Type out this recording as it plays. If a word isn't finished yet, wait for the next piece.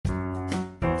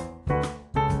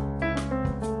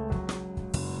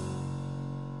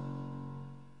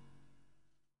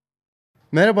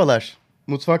Merhabalar.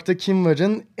 Mutfakta Kim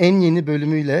Var'ın en yeni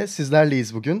bölümüyle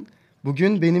sizlerleyiz bugün.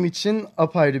 Bugün benim için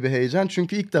apayrı bir heyecan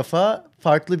çünkü ilk defa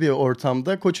farklı bir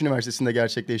ortamda Koç Üniversitesi'nde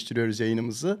gerçekleştiriyoruz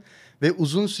yayınımızı. Ve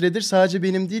uzun süredir sadece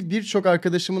benim değil birçok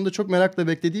arkadaşımın da çok merakla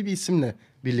beklediği bir isimle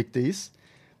birlikteyiz.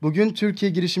 Bugün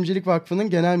Türkiye Girişimcilik Vakfı'nın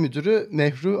Genel Müdürü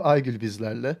Mehru Aygül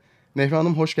bizlerle. Mehru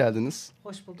Hanım hoş geldiniz.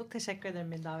 Hoş bulduk. Teşekkür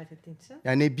ederim beni davet ettiğin için.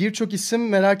 Yani birçok isim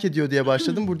merak ediyor diye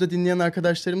başladım. Burada dinleyen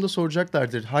arkadaşlarım da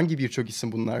soracaklardır hangi birçok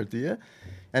isim bunlar diye.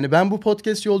 Yani ben bu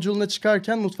podcast yolculuğuna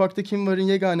çıkarken Mutfakta Kim Var'ın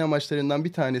yegane amaçlarından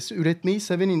bir tanesi üretmeyi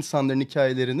seven insanların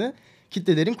hikayelerini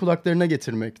kitlelerin kulaklarına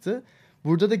getirmekti.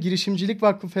 Burada da Girişimcilik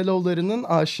Vakfı Fellow'larının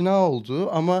aşina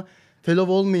olduğu ama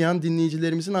Fellow olmayan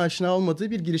dinleyicilerimizin aşina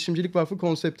olmadığı bir Girişimcilik Vakfı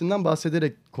konseptinden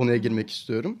bahsederek konuya girmek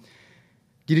istiyorum.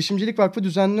 Girişimcilik Vakfı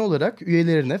düzenli olarak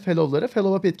üyelerine, fellow'lara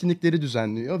Fellow Up etkinlikleri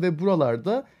düzenliyor ve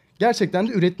buralarda gerçekten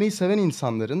de üretmeyi seven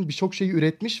insanların, birçok şeyi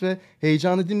üretmiş ve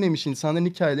heyecanı dinmemiş insanların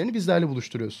hikayelerini bizlerle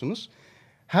buluşturuyorsunuz.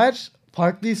 Her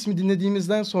farklı ismi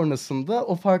dinlediğimizden sonrasında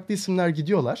o farklı isimler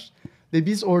gidiyorlar ve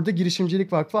biz orada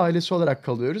Girişimcilik Vakfı ailesi olarak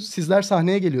kalıyoruz. Sizler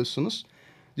sahneye geliyorsunuz.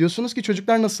 Diyorsunuz ki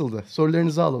çocuklar nasıldı?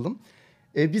 Sorularınızı alalım.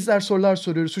 Bizler sorular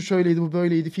soruyoruz. Şu şöyleydi, bu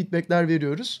böyleydi, feedbackler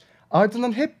veriyoruz.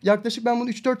 Ardından hep yaklaşık ben bunu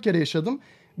 3-4 kere yaşadım.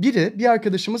 Bir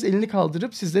arkadaşımız elini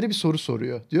kaldırıp sizlere bir soru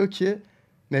soruyor. Diyor ki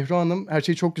Mehru Hanım her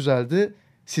şey çok güzeldi.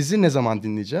 Sizi ne zaman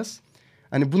dinleyeceğiz?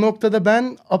 Hani bu noktada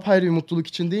ben apayrı bir mutluluk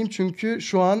içindeyim. Çünkü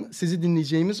şu an sizi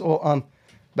dinleyeceğimiz o an.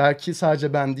 Belki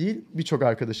sadece ben değil birçok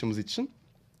arkadaşımız için.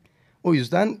 O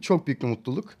yüzden çok büyük bir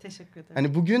mutluluk. Teşekkür ederim.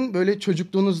 Hani bugün böyle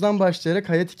çocukluğunuzdan başlayarak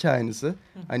hayat hikayenizi,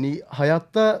 hani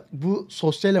hayatta bu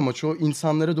sosyal amaç, o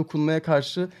insanlara dokunmaya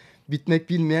karşı bitmek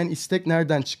bilmeyen istek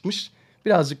nereden çıkmış?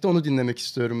 Birazcık da onu dinlemek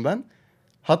istiyorum ben.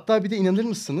 Hatta bir de inanır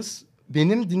mısınız?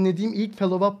 Benim dinlediğim ilk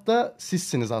Fellow Up'da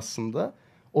sizsiniz aslında.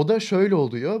 O da şöyle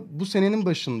oluyor. Bu senenin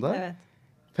başında Evet.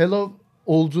 Fellow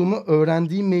olduğumu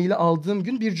öğrendiğim maili aldığım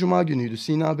gün bir cuma günüydü.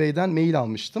 Sina Bey'den mail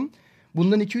almıştım.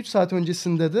 Bundan 2-3 saat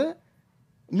öncesinde de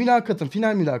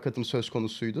final mülakatım söz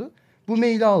konusuydu. Bu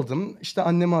maili aldım, işte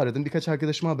annemi aradım, birkaç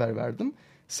arkadaşıma haber verdim.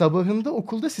 Sabahında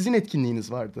okulda sizin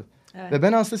etkinliğiniz vardı. Evet. Ve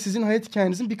ben aslında sizin hayat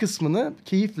hikayenizin bir kısmını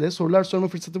keyifle sorular sorma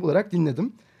fırsatı bularak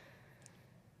dinledim.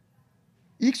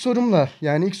 İlk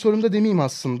sorumda demeyeyim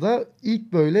aslında.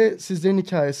 İlk böyle sizlerin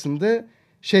hikayesinde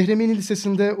Şehremini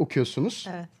Lisesi'nde okuyorsunuz.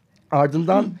 Evet.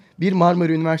 Ardından bir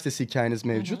Marmara Üniversitesi hikayeniz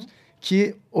mevcut.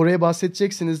 Ki oraya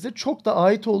bahsedeceksinizdir. Çok da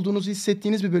ait olduğunuzu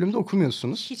hissettiğiniz bir bölümde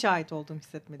okumuyorsunuz. Hiç ait olduğumu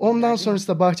hissetmedim. Ondan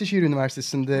sonrasında Bahçeşehir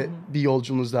Üniversitesi'nde bir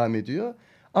yolculuğunuz devam ediyor.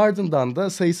 Ardından da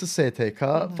sayısız STK,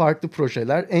 farklı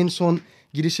projeler, en son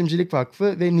Girişimcilik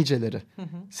Vakfı ve niceleri.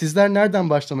 Sizler nereden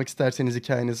başlamak isterseniz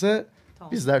hikayenize,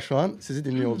 Tamam. bizler şu an sizi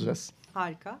dinliyor olacağız.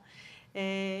 Harika.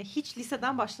 Hiç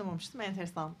liseden başlamamıştım.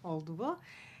 Enteresan oldu bu.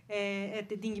 Evet,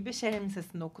 dediğin gibi Şehrim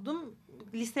Lisesi'nde okudum.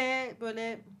 Lise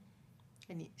böyle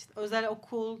hani işte özel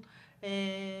okul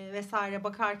vesaire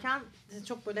bakarken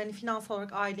çok böyle hani finansal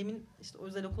olarak ailemin işte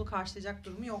özel okulu karşılayacak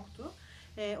durumu yoktu.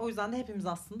 O yüzden de hepimiz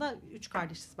aslında 3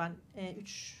 kardeşiz. Ben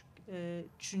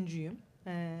üçüncüyüm.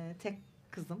 Tek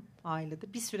kızım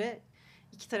ailede. Bir süre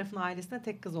iki tarafın ailesine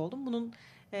tek kız oldum. Bunun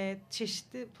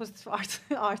çeşitli pozitif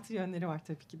artı yönleri var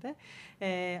tabii ki de.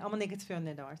 Ama negatif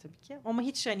yönleri de var tabii ki. Ama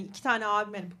hiç hani iki tane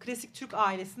abim, yani bu klasik Türk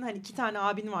ailesinin hani iki tane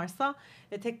abin varsa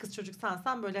tek kız çocuk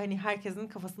sensen böyle hani herkesin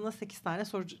kafasında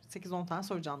 8-10 tane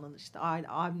soru canlanır. İşte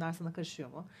abimler sana karışıyor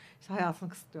mu? İşte hayatını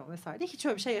kısıtlıyor mu vesaire. Hiç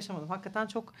öyle bir şey yaşamadım. Hakikaten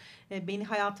çok beni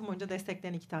hayatım boyunca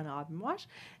destekleyen iki tane abim var.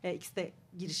 İkisi de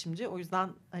girişimci. O yüzden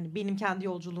hani benim kendi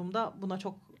yolculuğumda buna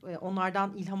çok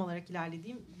onlardan ilham alarak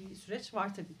ilerlediğim bir süreç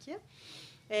var tabii ki.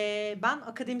 Ben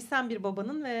akademisyen bir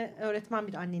babanın ve öğretmen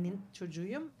bir annenin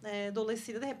çocuğuyum.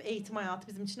 Dolayısıyla da hep eğitim hayatı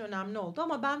bizim için önemli oldu.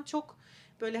 Ama ben çok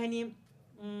böyle hani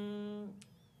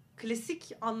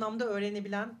klasik anlamda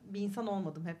öğrenebilen bir insan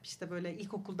olmadım. Hep işte böyle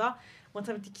ilkokulda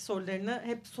matematik sorularını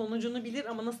hep sonucunu bilir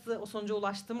ama nasıl o sonuca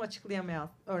ulaştığımı açıklayamayan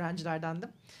öğrencilerdendim.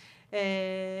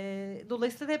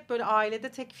 Dolayısıyla hep böyle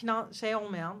ailede tek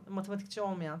matematikçi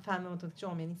olmayan, fen ve matematikçi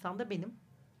olmayan insan da benim.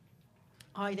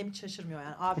 Ailem hiç şaşırmıyor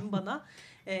yani. Abim bana,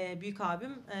 büyük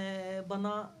abim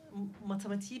bana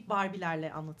matematiği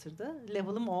Barbie'lerle anlatırdı.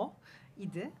 Level'ım o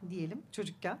idi diyelim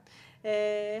çocukken.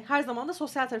 Her zaman da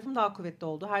sosyal tarafım daha kuvvetli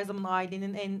oldu. Her zaman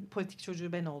ailenin en politik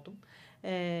çocuğu ben oldum.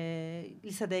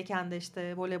 Lisedeyken de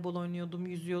işte voleybol oynuyordum,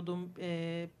 yüzüyordum.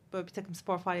 Böyle bir takım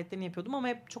spor faaliyetlerini yapıyordum ama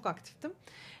hep çok aktiftim.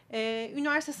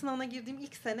 Üniversite sınavına girdiğim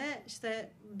ilk sene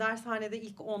işte dershanede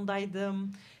ilk 10'daydım.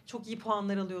 Çok iyi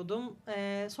puanlar alıyordum.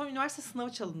 Sonra üniversite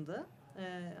sınavı çalındı.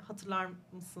 Hatırlar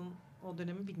mısın o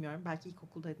dönemi bilmiyorum. Belki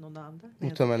ilkokuldaydın o dönemde.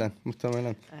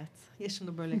 Muhtemelen. Evet. Yaşım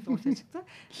da böylelikle ortaya çıktı.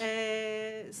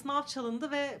 Sınav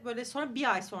çalındı ve böyle sonra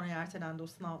bir ay sonra ertelendi o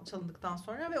sınav çalındıktan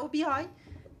sonra ve o bir ay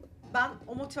ben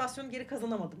o motivasyonu geri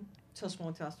kazanamadım. Çalışma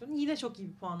motivasyonu. Yine çok iyi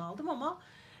bir puan aldım ama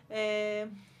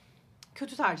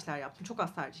kötü tercihler yaptım. Çok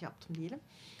az tercih yaptım diyelim.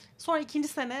 Sonra ikinci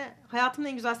sene hayatımın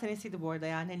en güzel senesiydi bu arada.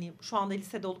 Yani hani şu anda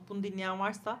lisede olup bunu dinleyen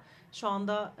varsa şu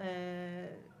anda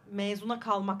mezuna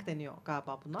kalmak deniyor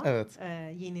galiba buna. Evet.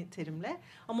 Yeni terimle.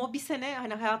 Ama o bir sene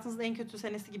hani hayatınızın en kötü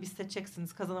senesi gibi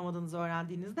hissedeceksiniz kazanamadığınızı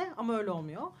öğrendiğinizde ama öyle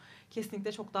olmuyor.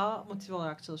 Kesinlikle çok daha motive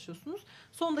olarak çalışıyorsunuz.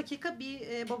 Son dakika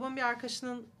babamın bir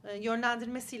arkadaşının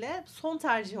yönlendirmesiyle son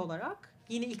tercih olarak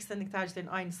yine ilk senelik tercihlerin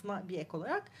aynısına bir ek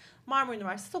olarak Marmara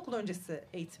Üniversitesi okul öncesi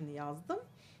eğitimini yazdım.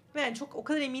 Ve yani çok o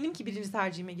kadar eminim ki birinci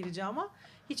tercihime gireceğim ama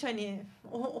hiç hani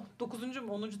o 9.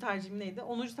 mu 10. tercihim neydi?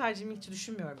 10. tercihimi hiç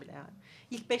düşünmüyorum bile yani.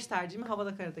 İlk 5 tercihimi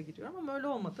havada karada giriyorum ama öyle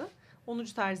olmadı. 10.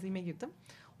 tercihime girdim.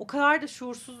 O kadar da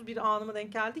şuursuz bir anıma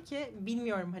denk geldi ki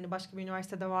bilmiyorum hani başka bir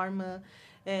üniversitede var mı?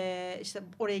 İşte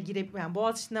oraya yani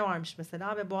Boğaziçi'nde varmış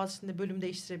mesela ve Boğaziçi'nde bölüm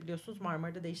değiştirebiliyorsunuz.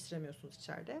 Marmara'da değiştiremiyorsunuz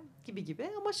içeride gibi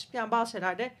ama yani bazı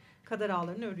şeyler de kader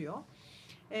ağlarını örüyor.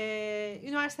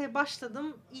 Üniversiteye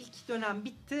başladım. İlk dönem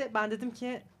bitti. Ben dedim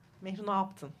ki Mehru ne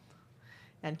yaptın?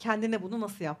 Yani kendine bunu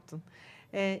nasıl yaptın?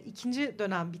 İkinci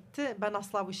dönem bitti. Ben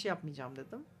asla bu işi yapmayacağım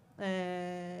dedim.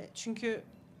 Çünkü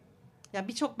ya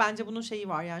birçok bence bunun şeyi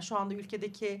var. Yani şu anda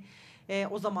ülkedeki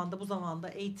o zamanda bu zamanda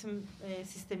eğitim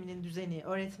sisteminin düzeni,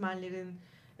 öğretmenlerin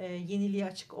yeniliğe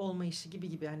açık olmayışı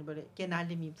gibi hani böyle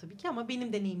genellemeyeyim tabii ki ama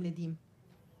benim deneyimlediğim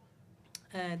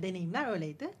deneyimler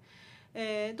öyleydi.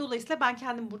 Dolayısıyla ben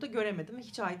kendimi burada göremedim ve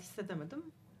hiç ait hissedemedim.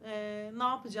 Ne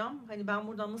yapacağım? Hani ben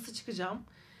buradan nasıl çıkacağım?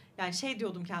 Yani şey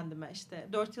diyordum kendime işte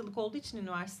 4 yıllık olduğu için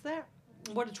üniversite.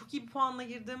 Bu arada çok iyi bir puanla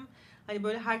girdim. Hani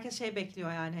böyle herkes şey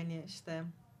bekliyor yani hani işte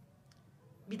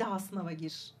bir daha sınava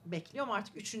gir bekliyor ama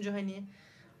artık 3. hani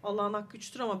Allah'ın hakkı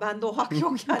 3'tür ama bende o hak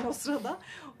yok yani o sırada.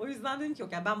 O yüzden dedim ki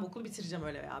yok yani ben bu okulu bitireceğim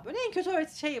öyle veya böyle. En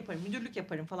kötü şey yaparım, müdürlük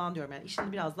yaparım falan diyorum yani.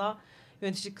 İşin biraz daha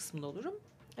yönetici kısmında olurum.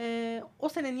 O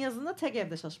senenin yazında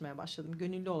TEGEV'de çalışmaya başladım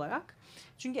gönüllü olarak.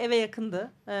 Çünkü eve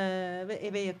yakındı ve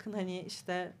eve yakın hani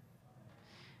işte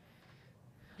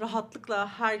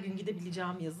rahatlıkla her gün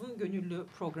gidebileceğim yazın gönüllü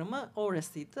programı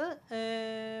orasıydı.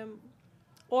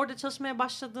 Orada çalışmaya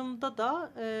başladığımda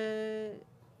da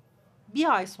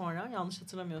bir ay sonra yanlış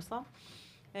hatırlamıyorsam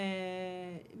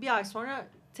bir ay sonra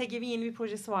TEGEV'in yeni bir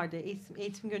projesi vardı.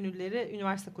 Eğitim Gönüllüleri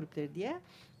Üniversite Kulüpleri diye.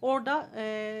 Orada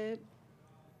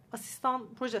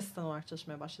proje asistanı olarak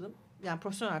çalışmaya başladım. Yani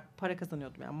profesyonel olarak para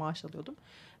kazanıyordum yani maaş alıyordum.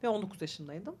 Ve 19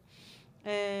 yaşındaydım.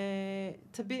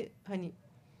 Tabii hani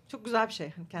çok güzel bir şey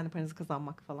hani kendi paranızı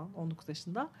kazanmak falan 19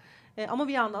 yaşında. Ama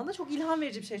bir yandan da çok ilham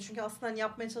verici bir şey. Çünkü aslında hani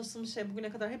yapmaya çalıştığımız şey bugüne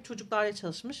kadar hep çocuklarla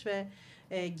çalışmış ve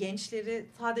gençleri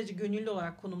sadece gönüllü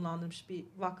olarak konumlandırmış bir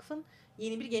vakfın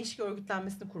yeni bir gençlik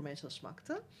örgütlenmesini kurmaya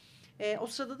çalışmaktı. O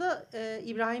sırada da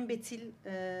İbrahim Betil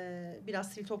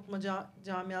biraz sivil toplum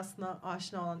camiasına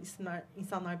aşina olan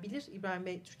insanlar bilir. İbrahim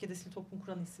Bey Türkiye'de sivil toplum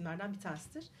kuran isimlerden bir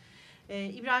tanesidir.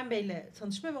 İbrahim Bey'le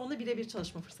tanışma ve onunla birebir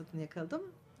çalışma fırsatını yakaladım.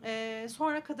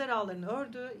 Sonra kader ağlarını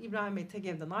ördü. İbrahim Bey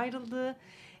TEGEV'den ayrıldı.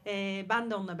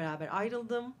 Ben de onunla beraber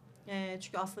ayrıldım.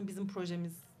 Çünkü aslında bizim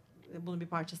projemiz bunun bir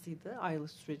parçasıydı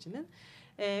ayrılış sürecinin.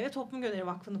 Ve Toplum Gönülleri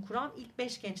Vakfı'nı kuran ilk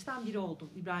 5 gençten biri oldum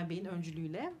İbrahim Bey'in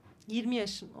öncülüğüyle.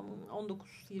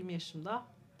 19-20 yaşımda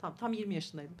tam 20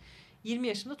 yaşındaydım. 20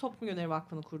 yaşımda Toplum Gönülleri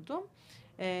Vakfı'nı kurdum.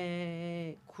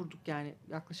 Kurduk yani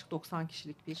yaklaşık 90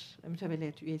 kişilik bir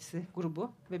mütevelliyet üyesi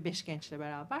grubu ve 5 gençle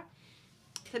beraber.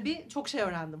 Tabii çok şey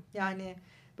öğrendim. Yani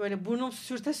böyle burnum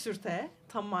sürte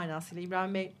tam manasıyla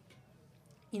İbrahim Bey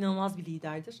inanılmaz bir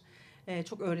liderdir.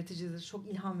 Çok öğreticidir, çok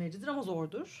ilham vericidir ama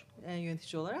zordur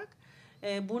yönetici olarak.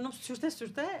 Burnum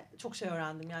sürte çok şey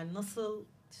öğrendim. Yani nasıl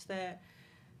işte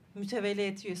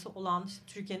mütevelliyet üyesi olan işte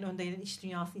Türkiye'nin önde gelen iş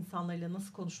dünyası insanlarıyla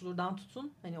nasıl konuşulurdan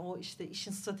tutun. Hani o işte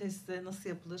işin stratejisi nasıl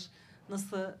yapılır,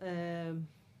 nasıl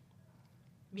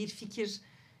bir fikir,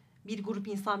 bir grup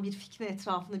insan bir fikrin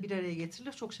etrafında bir araya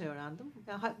getirilir. Çok şey öğrendim.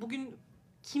 Yani bugün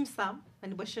kimsem,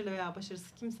 hani başarılı veya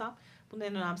başarısız kimsem bunun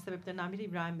en önemli sebeplerinden biri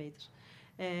İbrahim Bey'dir.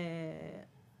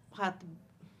 Hayatta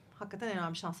hakikaten en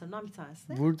önemli şanslarından bir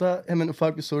tanesi. Burada hemen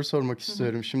ufak bir soru sormak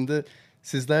istiyorum. Hı-hı. Şimdi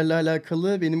sizlerle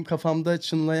alakalı benim kafamda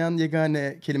çınlayan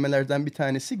yegane kelimelerden bir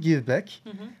tanesi give back.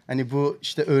 Hı-hı. Hani bu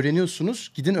işte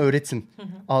öğreniyorsunuz, gidin öğretin. Hı-hı.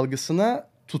 Algısına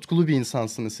tutkulu bir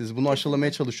insansınız siz. Bunu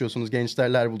aşılamaya çalışıyorsunuz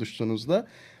gençlerle buluştuğunuzda.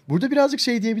 Burada birazcık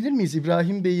şey diyebilir miyiz?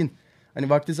 İbrahim Bey'in hani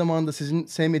vakti zamanında sizin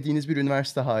sevmediğiniz bir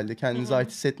üniversite hali, kendinize ait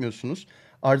hissetmiyorsunuz.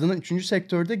 Ardından 3.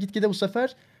 sektörde gitgide bu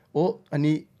sefer o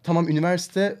hani tamam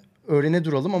üniversite öğrene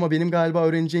duralım ama benim galiba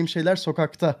öğreneceğim şeyler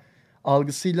sokakta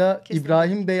algısıyla Kesinlikle.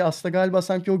 İbrahim Bey aslında galiba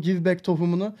sanki o give back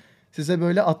tohumunu size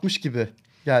böyle atmış gibi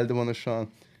geldi bana şu an.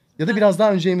 Ya da biraz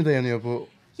daha önceye mi dayanıyor bu?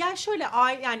 Yani şöyle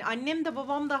yani annem de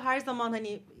babam da her zaman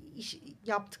hani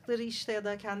yaptıkları işte ya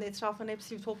da kendi etraflarında hep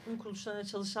sivil toplum kuruluşlarına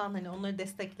çalışan, hani onları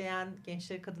destekleyen,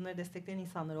 gençleri, kadınları destekleyen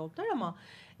insanlar oldular ama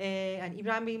yani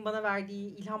İbrahim Bey'in bana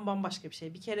verdiği ilham bambaşka bir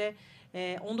şey. Bir kere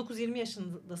 19-20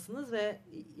 yaşındasınız ve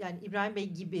yani İbrahim Bey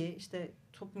gibi işte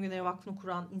Toplum Gönülleri Vakfı'nı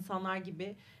kuran insanlar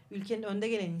gibi ülkenin önde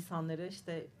gelen insanları,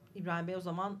 işte İbrahim Bey o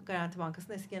zaman Garanti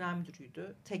Bankası'nın eski genel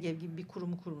müdürüydü. TEGEV gibi bir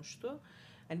kurumu kurmuştu.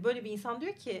 Yani böyle bir insan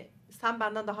diyor ki sen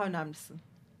benden daha önemlisin.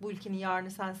 Bu ülkenin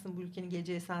yarını sensin, bu ülkenin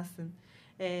geleceği sensin.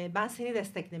 Ben seni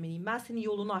desteklemeliyim, ben senin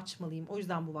yolunu açmalıyım. O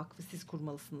yüzden bu vakfı siz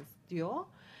kurmalısınız diyor.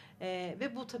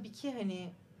 Ve bu tabii ki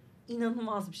hani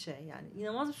inanılmaz bir şey yani.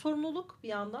 İnanılmaz bir sorumluluk bir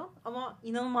yandan ama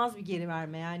inanılmaz bir geri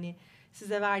verme. Yani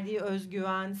size verdiği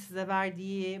özgüven, size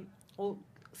verdiği o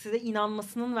size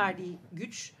inanmasının verdiği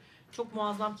güç çok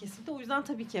muazzam kesinlikle. O yüzden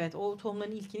tabii ki evet o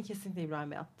tohumların ilkini kesinlikle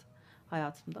İbrahim Bey attı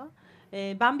hayatımda.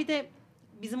 Ben bir de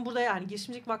bizim burada yani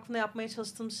Girişimcilik Vakfı'nda yapmaya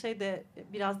çalıştığımız şey de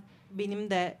biraz benim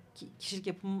de kişilik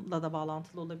yapımla da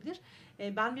bağlantılı olabilir.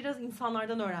 Ben biraz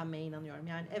insanlardan öğrenmeye inanıyorum.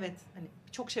 Yani evet hani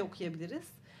çok şey okuyabiliriz.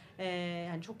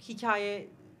 Yani çok hikaye,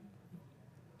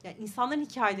 yani insanların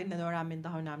hikayelerinden öğrenmenin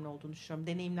daha önemli olduğunu düşünüyorum.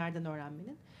 Deneyimlerden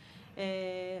öğrenmenin.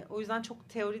 O yüzden çok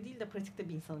teori değil de pratikte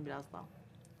bir insanın biraz daha.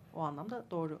 O anlamda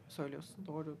doğru söylüyorsun.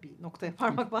 Doğru bir noktaya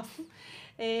parmak bastın.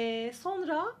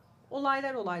 Sonra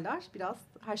olaylar biraz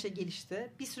her şey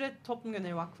gelişti. Bir süre Toplum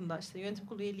Gönülleri Vakfı'nda işte yönetim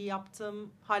kurulu üyeliği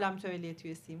yaptım. Hala mütevelliyet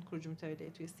üyesiyim. Kurucu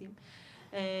mütevelliyet üyesiyim.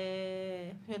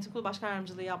 Yönetim kurulu başkan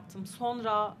yardımcılığı yaptım.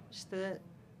 Sonra işte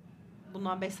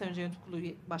bundan 5 sene önce yönetim kurulu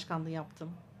başkanlığı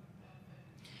yaptım.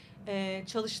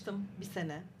 Çalıştım bir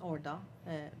sene orada.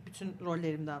 Bütün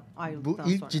rollerimden ayrıldıktan Bu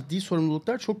ilk sonra. ciddi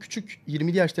sorumluluklar çok küçük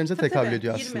 20'li yaşlarınıza tekabül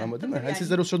ediyor 20, aslında ama değil mi? tabii Yani yani.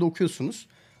 sizler o sırada okuyorsunuz.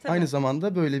 Tabii. Aynı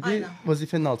zamanda böyle bir Aynen.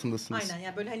 vazifenin altındasınız. Aynen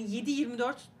yani böyle hani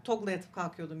 7-24 TOG'la yatıp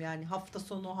kalkıyordum yani hafta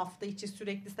sonu, hafta içi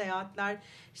sürekli seyahatler.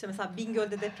 İşte mesela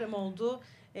Bingöl'de deprem oldu.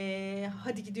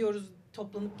 Hadi gidiyoruz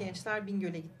toplanıp gençler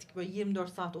Bingöl'e gittik. Böyle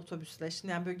 24 saat otobüsle.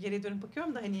 Şimdi yani böyle geriye dönüp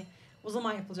bakıyorum da hani o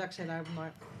zaman yapılacak şeyler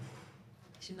bunlar.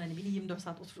 Şimdi hani beni 24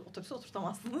 saat otobüse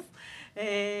oturtamazsınız.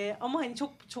 Ama hani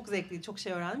çok çok zevkliydi, çok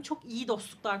şey öğrendim. Çok iyi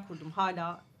dostluklar kurdum.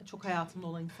 Hala çok hayatımda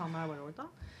olan insanlar var orada.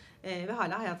 Ve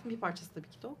hala hayatımın bir parçası tabii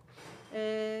ki de o.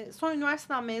 Sonra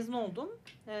üniversiteden mezun oldum.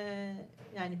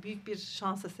 Yani büyük bir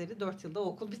şans eseri. 4 yılda o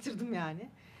okul bitirdim yani.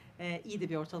 İyi de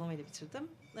bir ortalamayla bitirdim.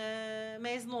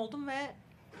 Mezun oldum ve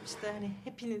işte hani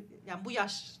hepiniz yani bu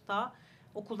yaşta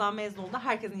okuldan mezun olduğunda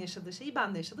herkesin yaşadığı şeyi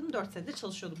ben de yaşadım. 4 senedir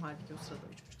çalışıyordum halbuki o sırada.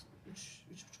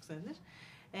 3,5 senedir.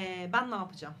 Ben ne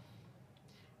yapacağım?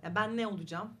 Ya ben ne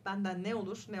olacağım? Benden ne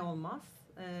olur, ne olmaz?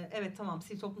 Evet tamam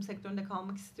sivil toplum sektöründe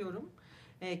kalmak istiyorum.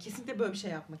 Kesinlikle böyle bir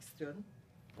şey yapmak istiyorum.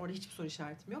 Orada hiçbir soru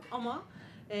işaretim yok. Ama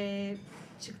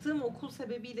çıktığım okul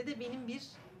sebebiyle de benim bir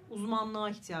uzmanlığa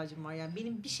ihtiyacım var. Yani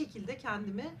benim bir şekilde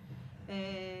kendimi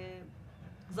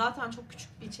zaten çok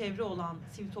küçük bir çevre olan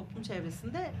sivil toplum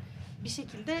çevresinde bir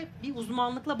şekilde bir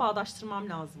uzmanlıkla bağdaştırmam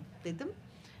lazım dedim.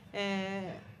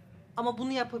 Ama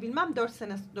bunu yapabilmem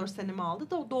 4 senemi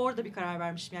aldı da doğru da bir karar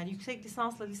vermişim. Yani yüksek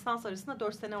lisansla lisans arasında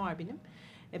 4 sene var benim.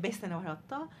 5 sene var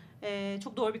hatta.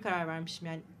 Çok doğru bir karar vermişim.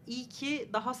 Yani iyi ki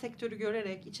daha sektörü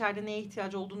görerek, içeride neye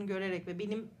ihtiyacı olduğunu görerek ve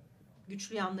benim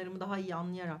güçlü yanlarımı daha iyi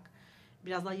anlayarak,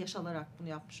 biraz daha yaş alarak bunu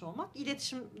yapmış olmak.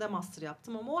 İletişimde master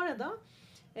yaptım ama o arada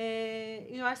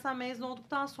üniversiteden mezun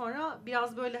olduktan sonra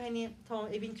biraz böyle hani tamam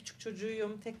evin küçük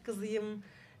çocuğuyum, tek kızıyım.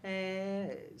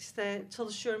 İşte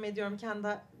çalışıyorum ediyorum kendi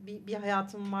bir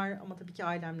hayatım var ama tabii ki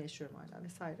ailemle yaşıyorum hala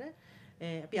vesaire.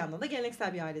 Bir yandan da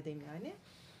geleneksel bir ailedeyim yani.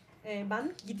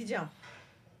 Ben gideceğim.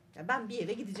 Yani ben bir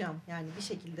yere gideceğim yani bir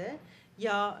şekilde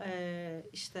ya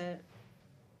işte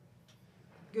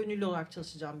gönüllü olarak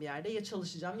çalışacağım bir yerde ya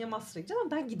çalışacağım ya master'a gideceğim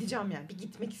ama ben gideceğim yani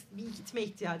bir gitme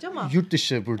ihtiyacı ama Yurt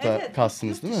dışı burada evet,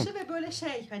 kastınız değil mi? Yurt dışı ve böyle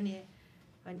şey hani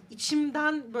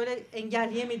içimden böyle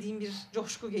engelleyemediğim bir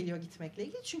coşku geliyor gitmekle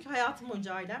ilgili. Çünkü hayatım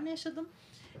boyunca ailemle yaşadım.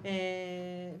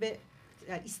 Ve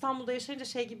yani İstanbul'da yaşayınca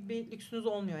şey gibi bir lüksünüz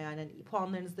olmuyor yani. Hani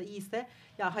puanlarınız da iyiyse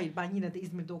ya hayır ben yine de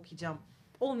İzmir'de okuyacağım.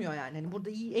 Olmuyor yani. Hani burada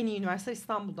en iyi üniversite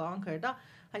İstanbul'da, Ankara'da.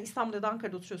 Hani İstanbul'da ya da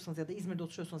Ankara'da oturuyorsanız ya da İzmir'de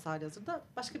oturuyorsanız halihazırda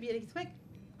başka bir yere gitmek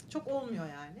çok olmuyor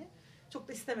yani. Çok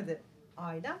da istemedi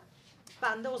ailem.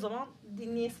 Ben de o zaman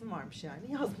dinleyesim varmış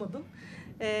yani yazmadım.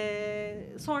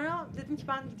 Sonra dedim ki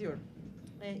ben gidiyorum.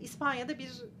 İspanya'da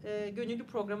bir gönüllü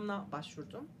programına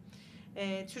başvurdum.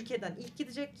 Türkiye'den ilk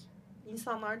gidecek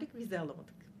insanlardık, vize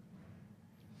alamadık.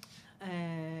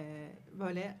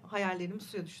 Böyle hayallerim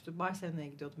suya düştü. Barcelona'ya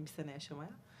gidiyordum bir sene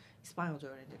yaşamaya. İspanyolca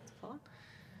öğrenecektik falan.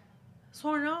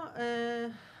 Sonra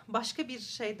başka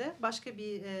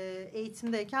bir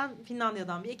eğitimdeyken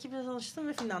Finlandiya'dan bir ekiple tanıştım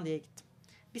ve Finlandiya'ya gittim.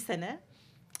 Bir sene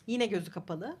yine gözü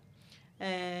kapalı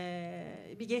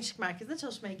bir gençlik merkezinde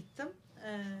çalışmaya gittim.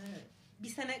 Bir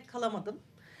sene kalamadım.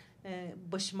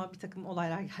 Başıma bir takım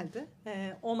olaylar geldi.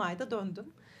 10 ayda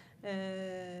döndüm.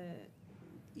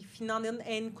 Finlandiya'nın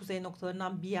en kuzey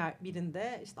noktalarından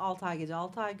birinde işte 6 ay gece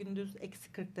 6 ay gündüz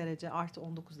eksi 40 derece artı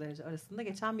 19 derece arasında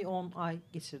geçen bir 10 ay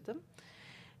geçirdim.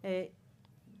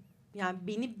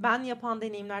 Yani ben yapan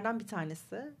deneyimlerden bir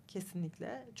tanesi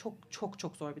kesinlikle çok çok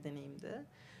çok zor bir deneyimdi.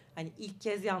 Hani ilk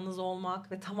kez yalnız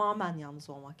olmak ve tamamen yalnız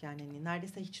olmak yani hani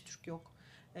neredeyse hiç Türk yok.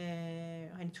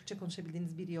 Hani Türkçe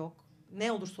konuşabildiğiniz biri yok.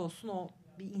 Ne olursa olsun o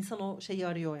bir insan o şeyi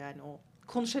arıyor yani o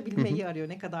konuşabilmeyi arıyor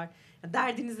ne kadar. Yani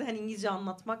derdinizi hani İngilizce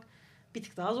anlatmak bir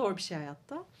tık daha zor bir şey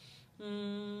hayatta.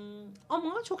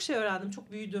 Ama çok şey öğrendim,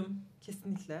 çok büyüdüm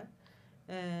kesinlikle.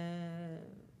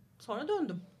 Sonra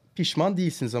döndüm. Pişman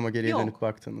değilsiniz ama geriye Yok. dönüp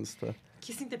baktığınızda.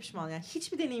 Kesinlikle pişman. Yani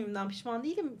hiçbir deneyimimden pişman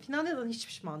değilim. Finlandiya'dan hiç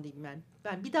pişman değilim yani.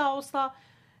 Ben bir daha olsa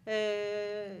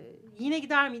yine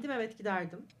gider miydim? Evet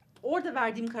giderdim. Orada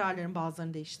verdiğim kararların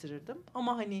bazılarını değiştirirdim.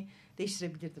 Ama hani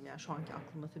değiştirebilirdim yani şu anki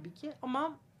aklımda tabii ki.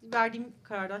 Ama verdiğim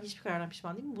hiçbir karardan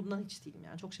pişman değilim. Bundan hiç değilim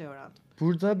yani. Çok şey öğrendim.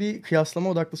 Burada bir kıyaslama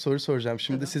odaklı soru soracağım.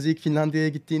 Şimdi Tabii. siz ilk Finlandiya'ya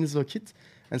gittiğiniz vakit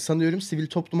yani sanıyorum sivil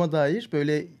topluma dair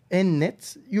böyle en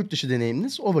net yurt dışı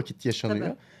deneyiminiz o vakit yaşanıyor.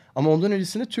 Tabii. Ama ondan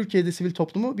öncesinde Türkiye'de sivil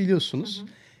toplumu biliyorsunuz. Hı hı.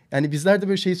 Yani bizler de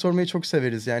böyle şeyi sormayı çok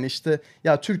severiz. Yani işte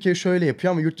ya Türkiye şöyle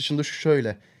yapıyor ama yurt dışında şu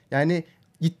şöyle. Yani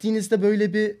gittiğinizde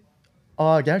böyle bir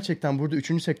gerçekten burada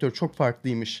üçüncü sektör çok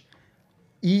farklıymış.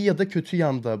 İyi ya da kötü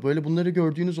yanda böyle bunları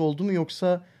gördüğünüz oldu mu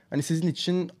yoksa hani sizin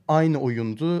için aynı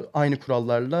oyundu, aynı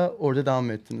kurallarla orada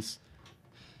devam ettiniz?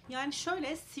 Yani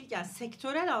şöyle yani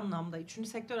sektörel anlamda, üçüncü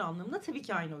sektör anlamında tabii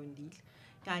ki aynı oyun değil.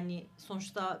 Yani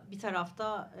sonuçta bir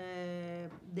tarafta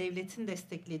devletin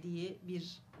desteklediği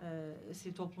bir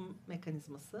sivil toplum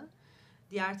mekanizması.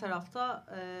 Diğer tarafta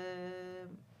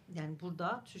yani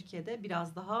burada Türkiye'de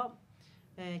biraz daha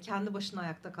kendi başına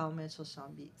ayakta kalmaya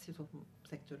çalışan bir sivil toplum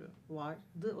sektörü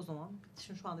vardı o zaman.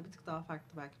 Şimdi şu anda bir tık daha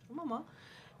farklı belki durum ama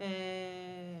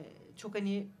çok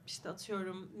hani işte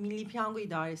atıyorum Milli Piyango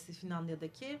İdaresi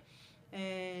Finlandiya'daki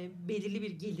belirli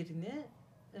bir gelirini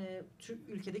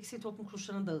ülkedeki sivil toplum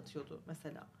kuruluşlarına dağıtıyordu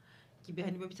mesela gibi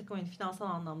hani böyle bir takım hani finansal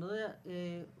anlamda da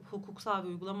hukuksal ve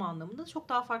uygulama anlamında çok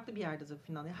daha farklı bir yerde tabii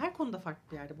Finlandiya. Her konuda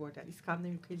farklı bir yerde bu arada. Yani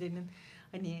İskandinav ülkelerinin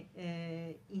hani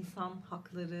insan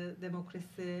hakları,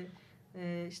 demokrasi,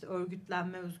 işte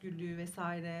örgütlenme özgürlüğü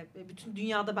vesaire bütün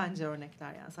dünyada bence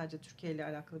örnekler yani sadece Türkiye ile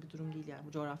alakalı bir durum değil yani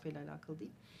bu coğrafyayla alakalı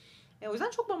değil. O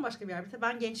yüzden çok bambaşka bir yer.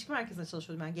 Ben gençlik merkezinde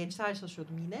çalışıyordum. Yani gençlerle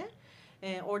çalışıyordum yine.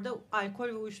 Orada alkol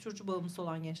ve uyuşturucu bağımlısı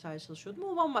olan gençlerle çalışıyordum.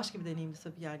 O bambaşka bir deneyimdi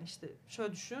tabii yani işte.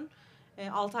 Şöyle düşün.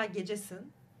 6 ay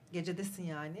gecedesin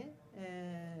yani.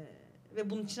 Ve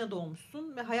bunun içine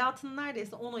doğmuşsun. Ve hayatının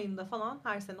neredeyse 10 ayında falan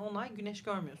her sene 10 ay güneş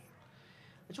görmüyorsun.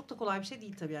 Çok da kolay bir şey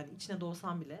değil tabii yani içine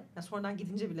doğsan bile. Yani sonradan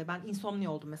gidince bile ben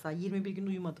insomnia oldum mesela 21 gün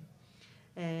uyumadım.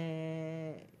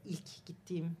 İlk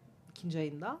gittiğim 2.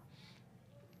 ayında.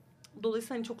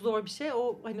 Dolayısıyla hani çok zor bir şey.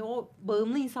 O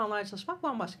bağımlı insanlarla çalışmak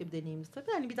bambaşka bir deneyimdi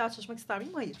tabii. Hani bir daha çalışmak ister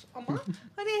miyim? Hayır. Ama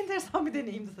hani enteresan bir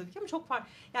deneyimdi tabii ki. Ama çok farklı.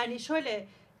 Yani şöyle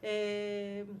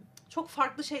çok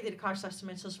farklı şeyleri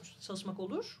karşılaştırmaya çalışmak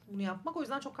olur. Bunu yapmak. O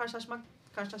yüzden çok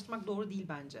karşılaştırmak doğru değil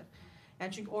bence.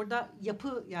 Yani çünkü orada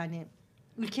yapı yani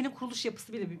ülkenin kuruluş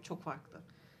yapısı bile çok farklı.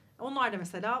 Onlar da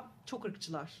mesela çok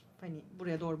ırkçılar. Hani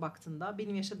buraya doğru baktığında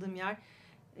benim yaşadığım yer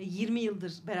 20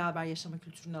 yıldır beraber yaşama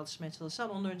kültürüne alışmaya çalışan,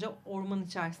 ondan önce ormanın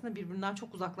içerisinde birbirinden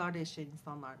çok uzaklarda yaşayan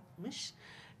insanlarmış.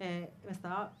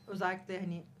 Mesela özellikle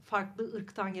hani farklı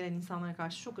ırktan gelen insanlara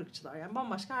karşı çok ırkçılar. Yani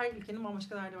bambaşka her ülkenin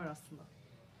bambaşka derdi var aslında.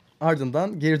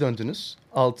 Ardından geri döndünüz.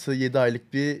 6-7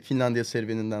 aylık bir Finlandiya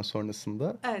serüveninden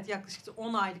sonrasında. Evet yaklaşık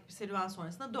 10 aylık bir serüven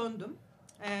sonrasında döndüm.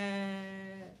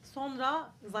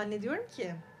 Sonra zannediyorum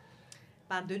ki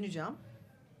ben döneceğim.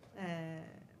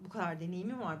 Bu kadar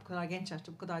deneyimim var. Bu kadar genç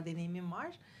yaşta bu kadar deneyimim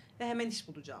var. Ve hemen iş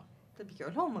bulacağım. Tabii ki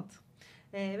öyle olmadı.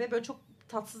 Ve böyle çok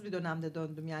tatsız bir dönemde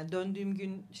döndüm. Yani döndüğüm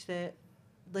gün işte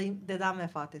dedem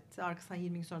vefat etti. Arkasından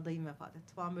 20 gün sonra dayım vefat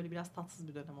etti falan. Böyle biraz tatsız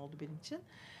bir dönem oldu benim için.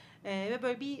 Ve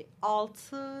böyle bir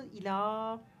 6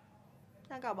 ila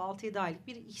yani galiba 6-7 aylık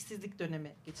bir işsizlik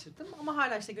dönemi geçirdim. Ama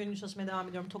hala işte gönüllü çalışmaya devam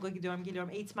ediyorum. TOG'a gidiyorum, geliyorum.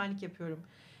 Eğitmenlik yapıyorum.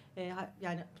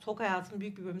 Yani TOG hayatının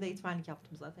büyük bir bölümünde eğitmenlik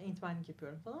yaptım zaten. Eğitmenlik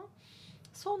yapıyorum falan.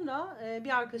 Sonra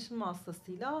bir arkadaşımın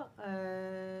vasıtasıyla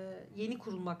yeni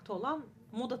kurulmakta olan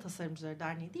Moda Tasarımcıları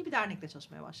Derneği diye bir dernekle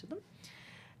çalışmaya başladım.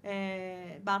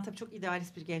 Ben tabii çok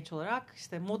idealist bir genç olarak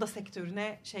işte moda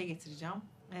sektörüne getireceğim.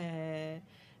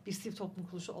 bir sivil toplum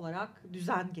kuruluşu olarak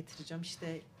düzen getireceğim.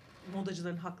 İşte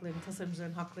modacıların haklarını,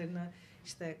 tasarımcıların haklarını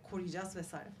işte koruyacağız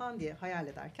vesaire falan diye hayal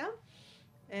ederken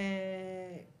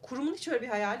kurumun hiç öyle bir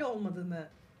hayali olmadığını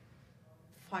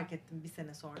fark ettim bir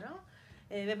sene sonra.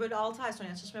 Ve böyle 6 ay sonra,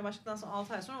 yani çalışmaya başladıktan sonra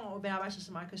 6 ay sonra o beraber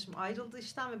çalıştığım arkadaşım ayrıldı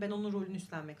işten ve ben onun rolünü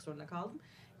üstlenmek zorunda kaldım.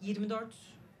 24-25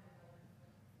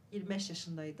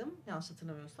 yaşındaydım yanlış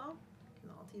hatırlamıyorsam.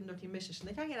 24-25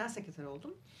 yaşındayken genel sekreter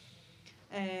oldum.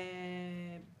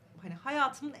 Hani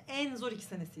hayatımın en zor 2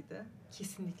 senesiydi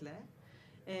kesinlikle.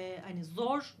 Hani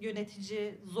zor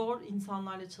yönetici, zor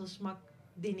insanlarla çalışmak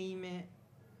deneyimi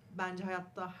bence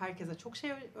hayatta herkese çok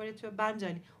şey öğretiyor. Bence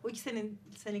hani o 2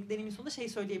 senelik deneyimin sonunda şey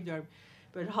söyleyebiliyorum.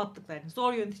 Böyle rahatlıkla yani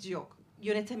zor yönetici yok.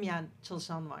 Yönetemeyen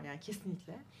çalışan var yani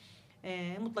kesinlikle.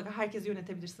 Mutlaka herkesi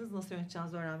yönetebilirsiniz. Nasıl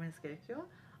yöneteceğinizi öğrenmeniz gerekiyor.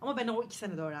 Ama ben o 2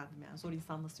 senede öğrendim yani zor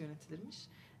insan nasıl yönetilirmiş.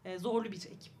 Zorlu bir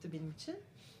ekipti benim için.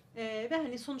 Ve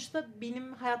hani sonuçta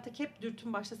benim hayattaki hep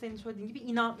dürtüm başta senin söylediğin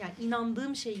gibi yani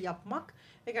inandığım şeyi yapmak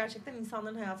ve gerçekten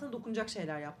insanların hayatına dokunacak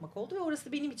şeyler yapmak oldu. Ve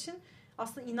orası benim için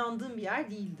aslında inandığım bir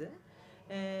yer değildi.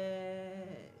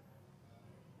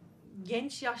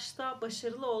 Genç yaşta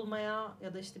başarılı olmaya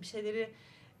ya da işte bir şeyleri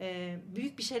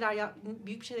büyük bir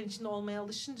şeylerin içinde olmaya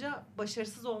alışınca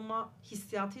başarısız olma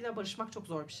hissiyatıyla barışmak çok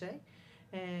zor bir şey.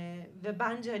 Ve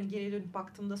bence hani geriye dönüp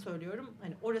baktığımda söylüyorum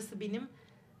hani orası benim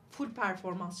full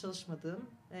performans çalışmadığım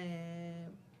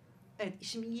evet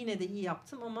işimi yine de iyi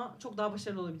yaptım ama çok daha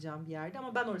başarılı olabileceğim bir yerdi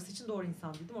ama ben orası için doğru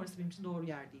insan değildim. Orası benim için doğru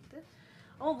yer değildi.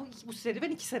 Ama bu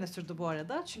serüven 2 sene sürdü bu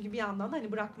arada. Çünkü bir yandan da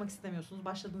hani bırakmak istemiyorsunuz.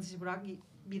 Başladığınız işi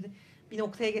bir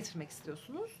noktaya getirmek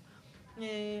istiyorsunuz.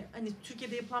 Hani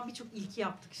Türkiye'de yapılan birçok ilki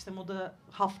yaptık. İşte moda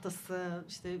haftası,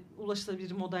 işte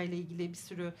ulaşılabilir moda ile ilgili bir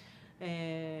sürü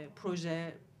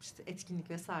proje, işte etkinlik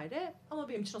vesaire. Ama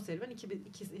benim için o serüven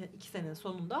 2 senenin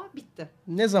sonunda bitti.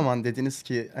 Ne zaman dediniz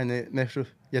ki hani Mehruh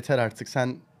yeter artık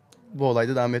sen bu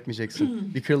olayda devam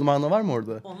etmeyeceksin? Bir kırılma anı var mı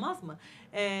orada? Olmaz mı?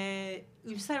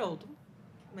 Ülser oldum.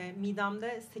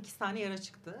 Midemde 8 tane yara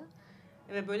çıktı.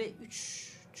 Ve böyle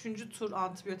 3. tur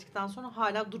antibiyotikten sonra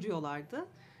hala duruyorlardı.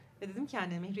 Ve dedim ki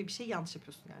yani Mehri bir şey yanlış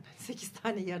yapıyorsun yani. 8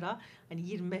 tane yara. Hani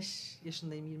 25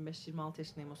 yaşındayım, 25-26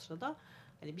 yaşındayım o sırada.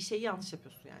 Hani bir şey yanlış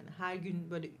yapıyorsun yani. Her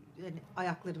gün böyle hani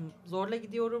ayaklarım zorla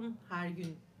gidiyorum. Her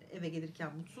gün eve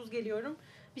gelirken mutsuz geliyorum.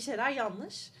 Bir şeyler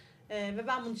yanlış. Ve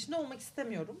ben bunun içinde olmak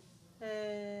istemiyorum.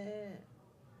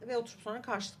 Ve oturup sonra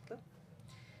karşılıklı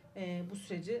bu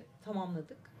süreci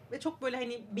tamamladık. Ve çok böyle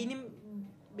hani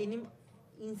benim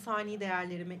insani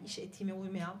değerlerime, iş etiğime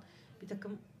uymayan bir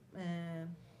takım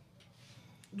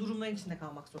durumların içinde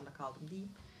kalmak zorunda kaldım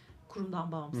diyeyim.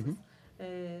 Kurumdan bağımsız. Hı hı.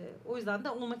 O yüzden de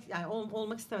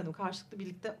olmak istemedim. Karşılıklı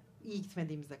birlikte iyi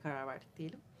gitmediğimize karar verdik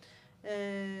diyelim.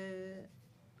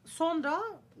 Sonra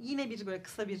yine böyle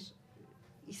kısa bir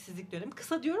işsizlik dönemi.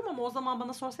 Kısa diyorum ama o zaman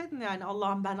bana sorsaydın yani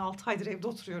Allah'ım ben 6 aydır evde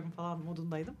oturuyorum falan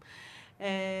modundaydım.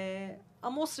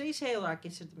 Ama o sırayı şey olarak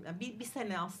geçirdim. Yani bir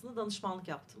sene aslında danışmanlık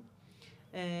yaptım.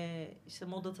 İşte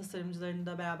moda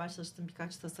tasarımcılarında beraber çalıştığım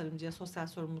birkaç tasarımcıya sosyal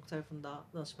sorumluluk tarafında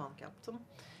danışmanlık yaptım.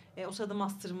 O sırada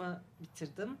master'ımı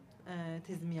bitirdim.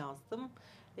 Tezimi yazdım.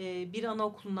 Bir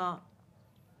anaokuluna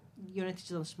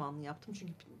yönetici danışmanlığı yaptım.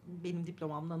 Çünkü benim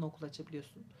diplomamla anaokul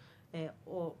açabiliyorsun.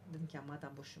 O dedim ki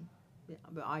madem boşum.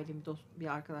 Böyle ailemi, bir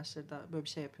arkadaşları da böyle bir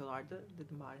şey yapıyorlardı.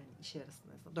 Dedim bari hani işe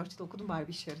yarasın. 4 yıl okudum bari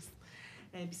bir işe yarasın.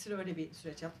 Bir süre öyle bir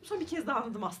süreç yaptım. Sonra bir kez daha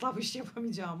anladım asla bu işi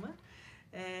yapamayacağımı.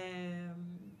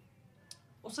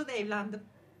 O sırada evlendim.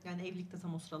 Yani evlilikte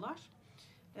tam o sıralar.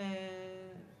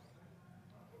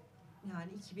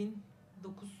 Yani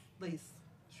 2009'dayız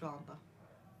şu anda.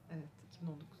 Evet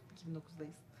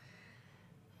 2009'dayız.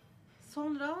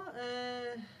 Sonra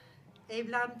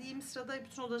evlendiğim sırada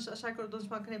bütün aşağı yukarı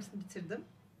danışmanlıkların hepsini bitirdim.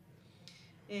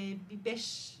 Bir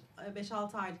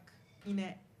 5-6 aylık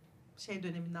yine şey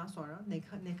döneminden sonra,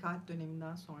 nekaat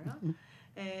döneminden sonra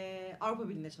Avrupa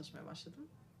Birliği'nde çalışmaya başladım.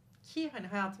 Ki hani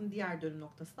hayatımın diğer dönüm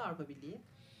noktası da Avrupa Birliği.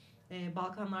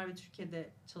 Balkanlar ve Türkiye'de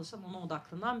çalışan, ona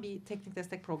odaklanan bir teknik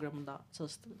destek programında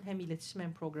çalıştım. Hem iletişim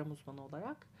hem program uzmanı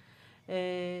olarak.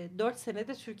 4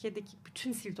 senede Türkiye'deki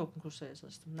bütün sivil toplum kuruluşlarıyla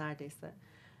çalıştım neredeyse.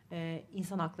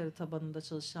 İnsan hakları tabanında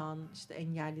çalışan, işte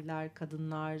engelliler,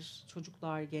 kadınlar,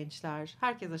 çocuklar, gençler,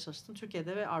 herkese çalıştım.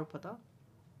 Türkiye'de ve Avrupa'da.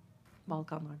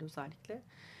 Balkanlarda özellikle.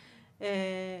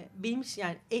 Benim için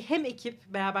yani hem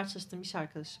ekip, beraber çalıştığım iş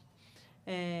arkadaşım,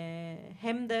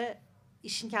 hem de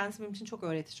işin kendisi benim için çok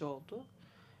öğretici oldu.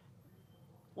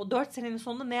 O 4 senenin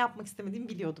sonunda ne yapmak istemediğimi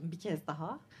biliyordum bir kez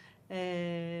daha.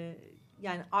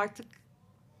 Yani artık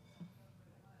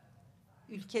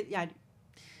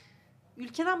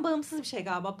ülkeden bağımsız bir şey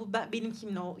galiba. Bu benim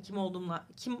kim olduğumla,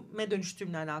 kime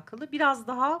dönüştüğümle alakalı. Biraz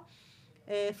daha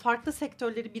farklı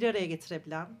sektörleri bir araya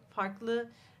getirebilen, farklı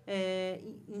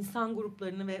insan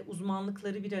gruplarını ve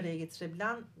uzmanlıkları bir araya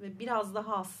getirebilen ve biraz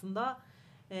daha aslında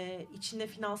içinde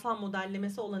finansal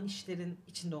modellemesi olan işlerin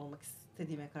içinde olmak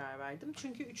istediğime karar verdim.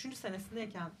 Çünkü 3.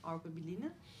 senesindeyken Avrupa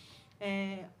Birliği'nin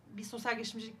bir sosyal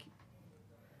girişimcilik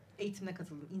eğitimine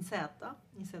katıldım. İNSEAD'da.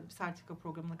 İNSEAD bir sertifika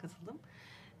programına katıldım.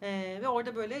 Ve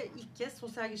orada böyle ilk kez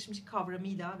sosyal girişimcilik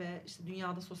kavramıyla ve işte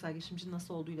dünyada sosyal girişimci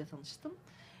nasıl olduğuyla tanıştım.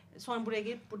 Sonra buraya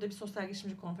gelip burada bir sosyal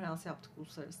girişimcilik konferansı yaptık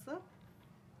uluslararası.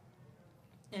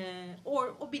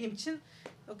 O benim için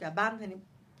yok ya, ben hani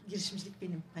girişimcilik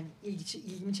benim hani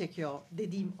ilgimi çekiyor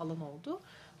dediğim alan oldu.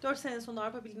 4 sene sonra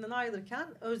Avrupa Birliği'nden ayrılırken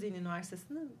Özyeğin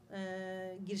Üniversitesi'nin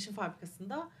girişim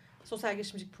fabrikasında sosyal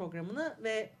girişimcilik programını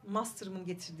ve master'ımın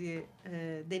getirdiği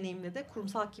deneyimle de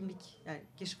kurumsal kimlik, yani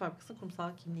girişim fabrikasının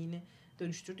kurumsal kimliğini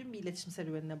dönüştürdüğüm bir iletişim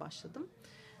serüvenine başladım.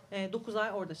 9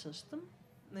 ay orada çalıştım.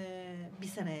 Bir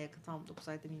seneye yakın, tam 9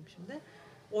 ay demeyeyim şimdi.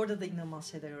 Orada da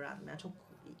inanılmaz şeyler öğrendim. Yani çok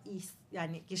iyi,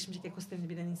 yani girişimcilik ekosistemini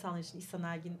bilen insanlar için İhsan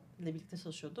Ergin'le birlikte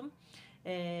çalışıyordum.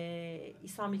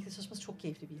 İhsan birlikte çalışması çok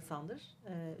keyifli bir insandır.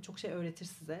 Çok şey öğretir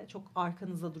size. Çok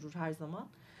arkanızda durur her zaman.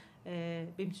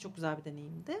 Benim için çok güzel bir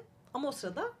deneyimdi. Ama o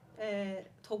sırada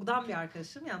TOG'dan bir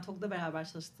arkadaşım, yani TOG'da beraber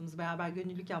çalıştığımız, beraber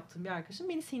gönüllülük yaptığım bir arkadaşım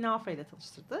beni Sina Afra ile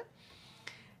tanıştırdı.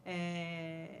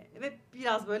 Ve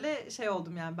biraz böyle şey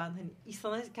oldum, yani ben hani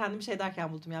İhsan'a kendimi şey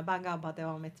derken buldum, yani ben galiba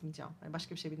devam etmeyeceğim. Yani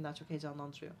başka bir şey beni daha çok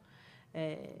heyecanlandırıyor.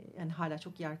 Yani hala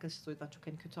çok iyi arkadaşız, o yüzden çok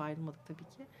hani kötü ayrılmadık tabii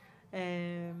ki.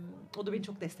 O da beni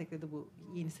çok destekledi bu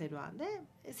yeni serüvende.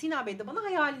 Sina Bey de bana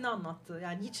hayalini anlattı.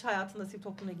 Yani hiç hayatında sivil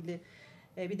toplumla ilgili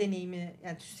bir deneyimi,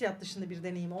 yani TÜSİAD dışında bir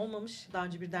deneyimi olmamış. Daha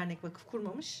önce bir dernek, vakıf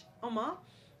kurmamış. Ama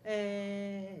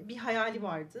bir hayali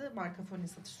vardı. Marka fonu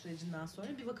satış sürecinden sonra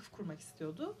bir vakıf kurmak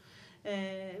istiyordu.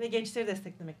 Ve gençleri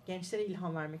desteklemek, gençlere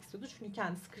ilham vermek istiyordu. Çünkü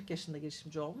kendisi 40 yaşında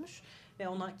girişimci olmuş. Ve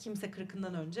ona kimse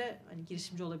 40'ından önce hani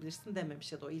girişimci olabilirsin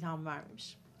dememiş ya da o ilham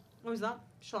vermemiş. O yüzden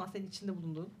şu an senin içinde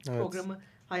bulunduğun programı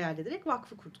hayal ederek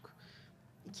vakfı kurduk.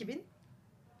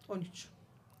 2013.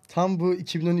 Tam bu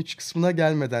 2013 kısmına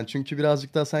gelmeden, çünkü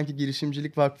birazcık daha sanki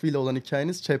girişimcilik vakfı ile olan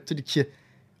hikayeniz Chapter 2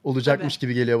 olacakmış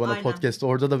gibi geliyor bana. Aynen. Podcast.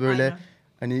 Orada da böyle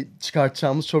hani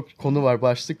çıkartacağımız çok konu var,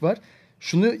 başlık var.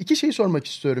 Şunu, iki şey sormak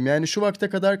istiyorum. Yani şu vakte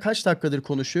kadar kaç dakikadır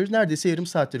konuşuyoruz? Neredeyse yarım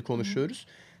saattir konuşuyoruz.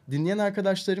 Dinleyen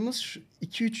arkadaşlarımız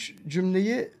 2-3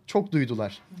 cümleyi çok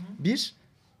duydular. Bir,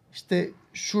 işte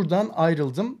şuradan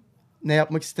ayrıldım, ne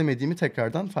yapmak istemediğimi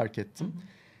tekrardan fark ettim.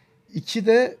 İki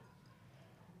de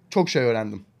çok şey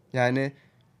öğrendim. Yani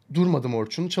durmadım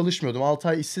Orçun, çalışmıyordum. 6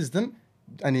 ay işsizdim.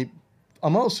 Hani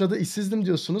ama o sırada işsizdim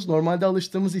diyorsunuz. Normalde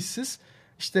alıştığımız işsiz.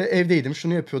 İşte evdeydim,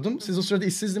 şunu yapıyordum. Siz o sırada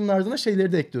işsizliğimin ardına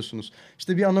şeyleri de ekliyorsunuz.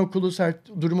 İşte bir anaokulu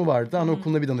durumu vardı.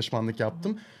 Anaokuluna bir danışmanlık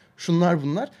yaptım. Şunlar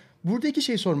bunlar. Burada iki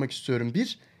şey sormak istiyorum.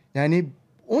 Bir, yani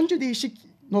onca değişik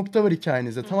nokta var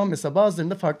hikayenizde. Tamam, mesela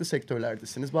bazılarında farklı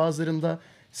sektörlerdesiniz. Bazılarında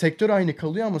sektör aynı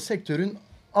kalıyor ama sektörün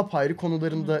apayrı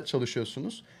konularında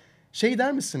çalışıyorsunuz. Şey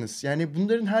der misiniz? Yani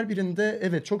bunların her birinde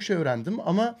evet çok şey öğrendim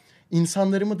ama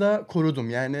insanlarımı da korudum.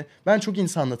 Yani ben çok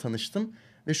insanla tanıştım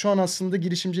ve şu an aslında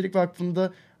Girişimcilik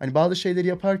Vakfı'nda hani bazı şeyleri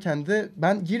yaparken de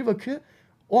ben GİRVAK'ı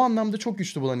o anlamda çok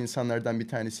güçlü bulan insanlardan bir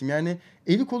tanesiyim. Yani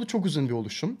eli kolu çok uzun bir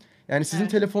oluşum. Yani sizin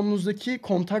telefonunuzdaki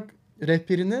kontak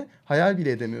rehberini hayal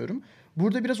bile edemiyorum.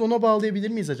 Burada biraz ona bağlayabilir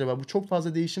miyiz acaba? Bu çok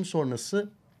fazla değişim sonrası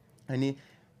hani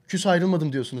küs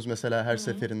ayrılmadım diyorsunuz mesela her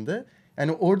seferinde.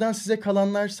 Yani oradan size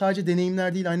kalanlar sadece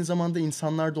deneyimler değil, aynı zamanda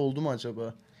insanlar da oldu mu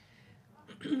acaba?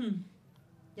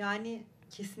 Yani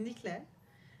kesinlikle.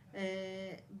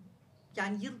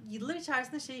 Yani yıllar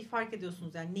içerisinde şeyi fark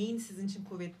ediyorsunuz. Yani neyin sizin için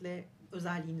kuvvetli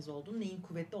özelliğiniz olduğunu, neyin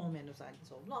kuvvetli olmayan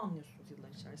özelliğiniz olduğunu anlıyorsunuz yıllar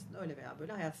içerisinde. Öyle veya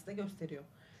böyle hayat size gösteriyor.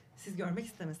 Siz görmek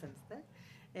istemeseniz de.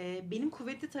 Benim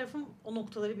kuvvetli tarafım o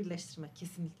noktaları birleştirmek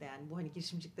kesinlikle. Yani bu hani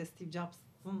girişimcilikte Steve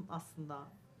Jobs'ın aslında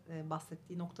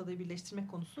bahsettiği noktaları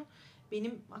birleştirmek konusu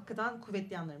benim hakikaten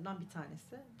kuvvetli yanlarımdan bir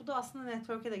tanesi. Bu da aslında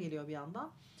network'e de geliyor bir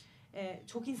yandan.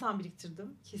 Çok insan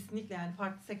biriktirdim. Kesinlikle, yani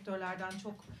farklı sektörlerden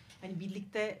çok hani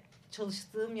birlikte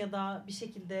çalıştığım ya da bir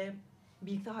şekilde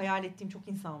birlikte hayal ettiğim çok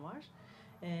insan var.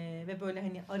 Ve böyle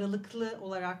hani aralıklı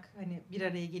olarak hani bir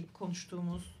araya gelip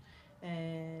konuştuğumuz,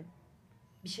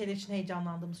 bir şeyler için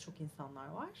heyecanlandığımız çok insanlar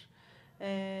var.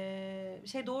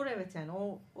 Şey doğru, evet, yani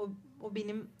o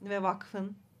benim ve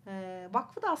vakfın.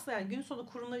 Vakfı da aslında yani gün sonu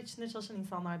kurumlar içinde çalışan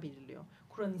insanlar belirliyor.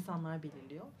 Kuran insanlar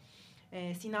belirliyor.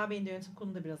 Sina Bey'in de yönetim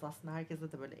kurulunda biraz aslında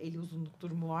herkeste de böyle eli uzunluk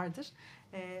durumu vardır.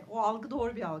 O algı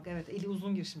doğru bir algı. Evet, eli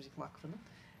uzun Girişimcilik Vakfı'nın.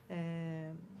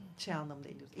 Şey anlamında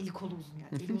eli uzun. Eli kolu uzun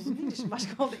yani. Eli uzun değil de şimdi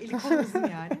başka oldu. Eli kolu uzun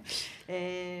yani.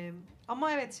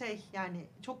 Ama evet yani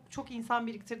çok çok insan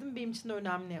biriktirdim. Benim için de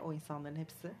önemli o insanların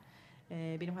hepsi.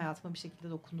 benim hayatıma bir şekilde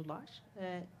dokundular.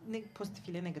 Ne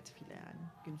pozitifiyle negatifiyle yani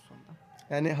gün sonunda.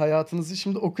 Yani hayatınızı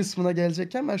şimdi o kısmına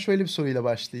gelecekken ben şöyle bir soruyla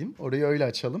başlayayım. Orayı öyle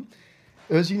açalım.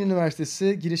 Özgün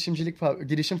Üniversitesi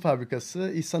Girişim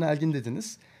Fabrikası İhsan Elgin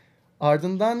dediniz.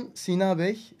 Ardından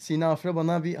Sina Afra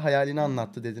bana bir hayalini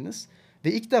anlattı dediniz.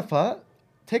 Ve ilk defa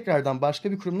tekrardan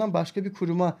başka bir kurumdan başka bir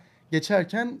kuruma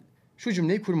geçerken şu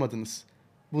cümleyi kurmadınız.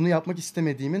 Bunu yapmak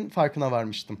istemediğimin farkına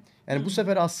varmıştım. Yani bu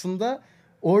sefer aslında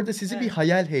orada sizi bir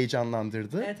hayal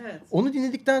heyecanlandırdı. Evet. Onu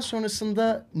dinledikten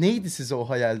sonrasında neydi size o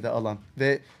hayalde alan?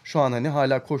 Ve şu an hani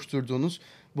hala koşturduğunuz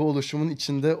bu oluşumun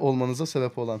içinde olmanıza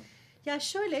sebep olan? Ya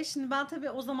şöyle, şimdi ben tabii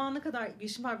o zamana kadar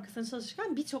girişim fabrikasında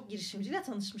çalışırken birçok girişimciyle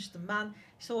tanışmıştım. Ben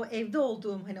işte o evde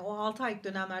olduğum hani o 6 aylık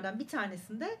dönemlerden bir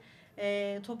tanesinde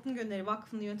Toplum Gönülleri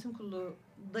Vakfı'nın yönetim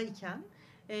kurulundayken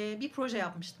bir proje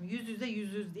yapmıştım. Yüz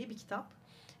yüz diye bir kitap.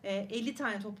 50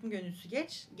 tane toplum gönüllüsü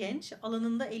genç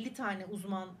alanında 50 tane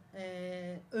uzman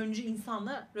öncü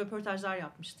insanla röportajlar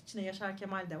yapmıştı. İçinde Yaşar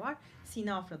Kemal de var,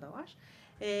 Sina Afra da var.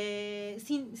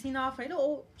 Sina Afra ile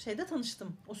o şeyde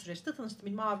tanıştım. O süreçte tanıştım.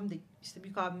 Benim abim de işte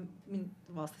büyük abimin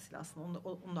vasıtasıyla aslında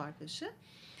onun da arkadaşı.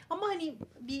 Ama hani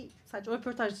sadece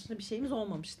röportaj dışında bir şeyimiz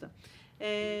olmamıştı.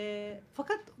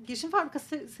 Fakat girişim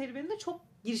fabrikası serüveninde çok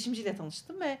girişimciyle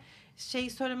tanıştım ve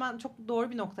söylemen çok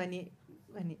doğru bir nokta.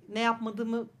 Hani ne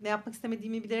yapmak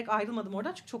istemediğimi bilerek ayrılmadım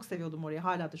oradan. Çünkü çok seviyordum orayı.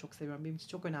 Hala da çok seviyorum. Benim için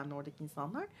çok önemli oradaki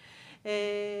insanlar.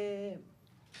 Ve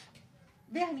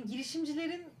hani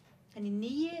girişimcilerin hani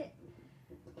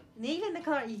neyle ne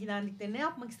kadar ilgilendikleri, ne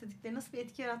yapmak istedikleri, nasıl bir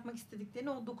etki yaratmak istediklerini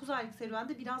o 9 aylık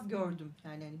serüvende biraz gördüm.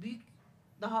 Yani hani büyük,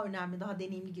 daha önemli, daha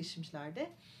deneyimli girişimcilerde,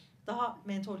 daha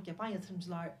mentorluk yapan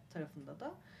yatırımcılar tarafında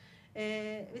da.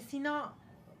 Ve Sina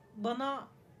bana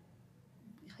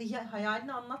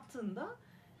hayalini anlattığında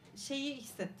şeyi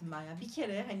hissettim ben, yani bir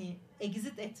kere hani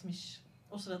exit etmiş,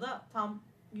 o sırada tam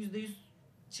 %100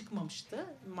 çıkmamıştı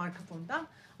marka fonundan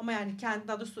ama yani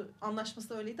daha doğrusu anlaşması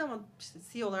da öyleydi ama işte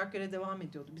CEO olarak göre devam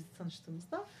ediyordu biz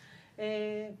tanıştığımızda.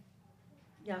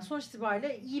 Yani sonuç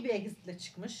itibariyle iyi bir exitle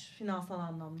çıkmış finansal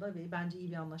anlamda ve bence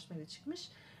iyi bir anlaşmayla çıkmış.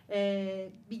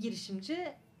 Bir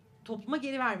girişimci topluma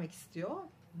geri vermek istiyor.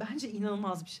 Bence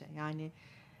inanılmaz bir şey. Yani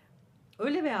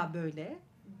öyle veya böyle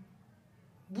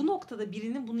bu noktada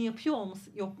birinin bunu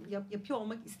yapıyor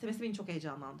olmak istemesi beni çok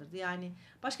heyecanlandırdı. Yani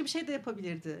başka bir şey de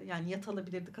yapabilirdi. Yani yat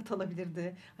alabilirdi, kat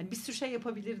alabilirdi. Hani bir sürü şey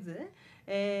yapabilirdi.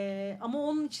 Ama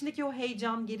onun içindeki o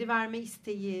heyecan, geri verme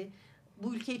isteği,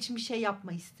 bu ülke için bir şey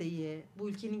yapma isteği, bu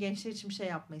ülkenin gençleri için bir şey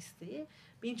yapma isteği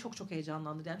beni çok çok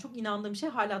heyecanlandırdı. Yani çok inandığım şey,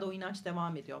 hala da o inanç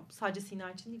devam ediyor. Sadece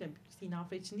Sina için değil, Sina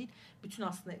Afra için değil, bütün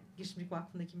aslında Girişimcilik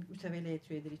Vakfı'ndaki mütevelli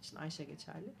heyet üyeleri için aynı şey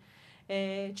geçerli.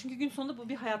 Çünkü gün sonunda bu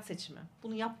bir hayat seçimi.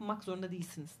 Bunu yapmak zorunda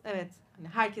değilsiniz. Evet, hani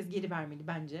herkes geri vermeli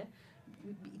bence.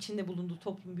 İçinde bulunduğu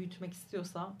toplumu büyütmek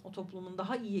istiyorsa, o toplumun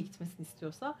daha iyiye gitmesini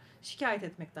istiyorsa şikayet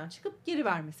etmekten çıkıp geri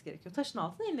vermesi gerekiyor. Taşın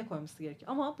altına eline koyması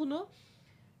gerekiyor. Ama bunu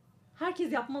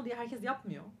herkes yapmalı diye herkes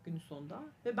yapmıyor günün sonunda.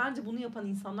 Ve bence bunu yapan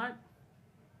insanlar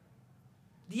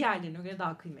diğerlerine göre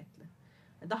daha kıymetli.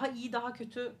 Daha iyi, daha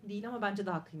kötü değil ama bence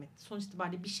daha kıymetli. Sonuç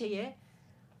itibariyle bir şeye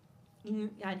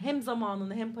yani hem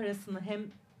zamanını, hem parasını, hem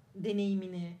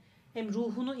deneyimini, hem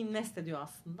ruhunu invest ediyor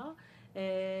aslında.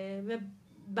 Ve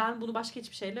ben bunu başka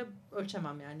hiçbir şeyle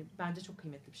ölçemem yani. Bence çok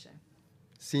kıymetli bir şey.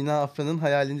 Sina Afra'nın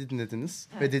hayalini dinlediniz.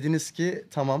 Evet. Ve dediniz ki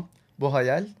tamam, bu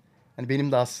hayal hani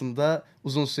benim de aslında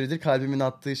uzun süredir kalbimin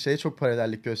attığı şeye çok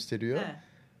paralellik gösteriyor. Evet.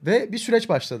 Ve bir süreç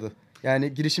başladı.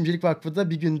 Yani Girişimcilik Vakfı da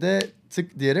bir günde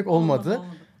tık diyerek olmadı.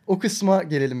 O kısma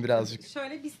gelelim birazcık.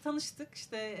 Şöyle biz tanıştık,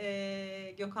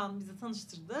 işte Gökhan bizi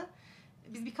tanıştırdı.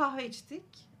 Biz bir kahve içtik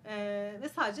ve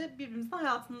sadece birbirimizin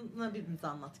hayatını birbirimize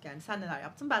anlattık. Yani sen neler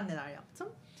yaptın, ben neler yaptım.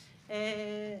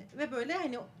 Ve böyle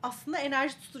hani aslında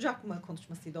enerji tutacak mı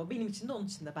konuşmasıydı o. Benim için de onun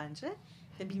için de bence.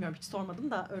 Bilmiyorum, hiç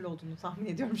sormadım da öyle olduğunu tahmin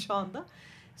ediyorum şu anda.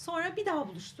 Sonra bir daha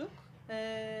buluştuk.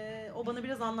 O bana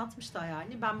biraz anlatmıştı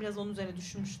yani. Ben biraz onun üzerine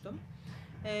düşünmüştüm.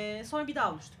 Sonra bir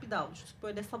daha buluştuk.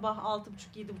 Böyle sabah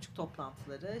 6.30-7.30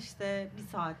 toplantıları. İşte 1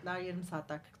 saatler, yarım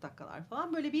saatler, 40 dakikalar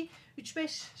falan. Böyle bir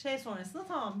 3-5 şey sonrasında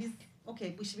tamam biz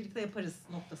okey bu işi birlikte yaparız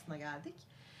noktasına geldik.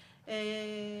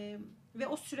 Ve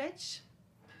o süreç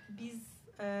biz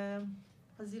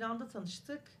Haziran'da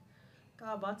tanıştık.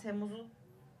 Galiba Temmuz'un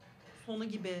sonu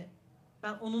gibi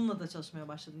ben onunla da çalışmaya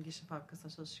başladım Girişim Fabrikası'nda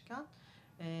çalışırken.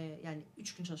 Yani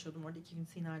 3 gün çalışıyordum orada, 2 gün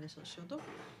Sina ile çalışıyordum.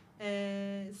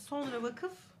 Sonra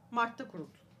vakıf Mart'ta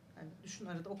kuruldu. Yani düşün,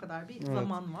 arada o kadar bir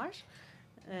zaman var.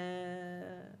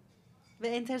 Ve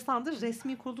enteresandır,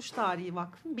 resmi kuruluş tarihi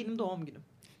vakfın benim doğum günüm.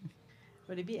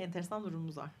 Böyle bir enteresan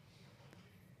durumumuz var.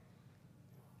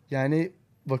 Yani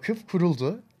vakıf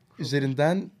kuruldu.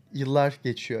 Üzerinden yıllar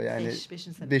geçiyor. Yani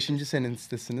beşinci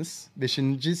senenizdesiniz. 5.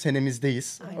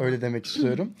 senemizdeyiz. Aynen. Öyle demek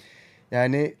istiyorum.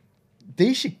 Yani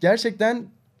değişik. Gerçekten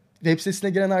web sitesine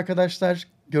giren arkadaşlar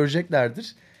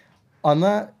göreceklerdir.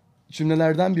 Ana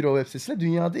cümlelerden biri o web sitesinde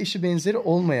dünyada eşi benzeri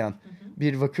olmayan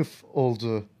bir vakıf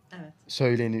olduğu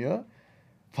söyleniyor.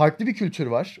 Farklı bir kültür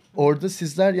var. Orada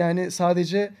sizler yani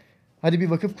sadece hadi bir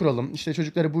vakıf kuralım, işte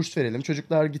çocuklara burs verelim,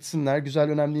 çocuklar gitsinler, güzel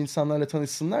önemli insanlarla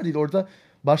tanışsınlar değil. Orada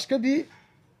başka bir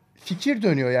fikir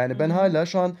dönüyor yani. Ben hala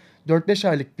şu an 4-5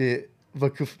 aylık bir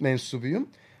vakıf mensubuyum.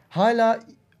 Hala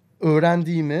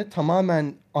öğrendiğimi,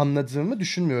 tamamen anladığımı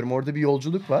düşünmüyorum. Orada bir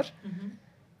yolculuk var.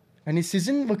 Hani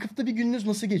sizin vakıfta bir gününüz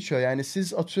nasıl geçiyor? Yani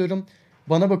siz atıyorum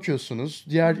bana bakıyorsunuz.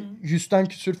 Diğer 100'ten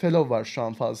küsür fellow var şu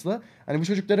an fazla. Hani bu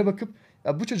çocuklara bakıp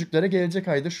ya bu çocuklara gelecek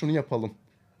ayda şunu yapalım.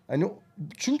 Hani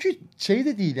çünkü şey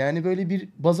de değil yani böyle bir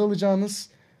baz alacağınız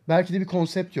belki de bir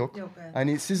konsept yok. Evet.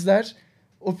 Hani sizler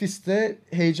ofiste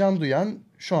heyecan duyan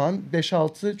şu an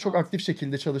 5-6 çok aktif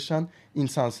şekilde çalışan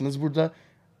insansınız. Burada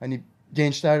hani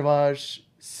gençler var,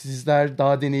 sizler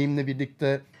daha deneyimle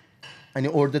birlikte hani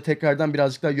orada tekrardan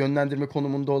birazcık daha yönlendirme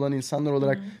konumunda olan insanlar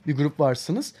olarak bir grup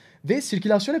varsınız. Ve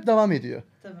sirkülasyon hep devam ediyor.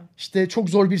 Tabii. İşte çok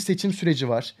zor bir seçim süreci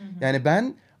var. Yani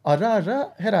ben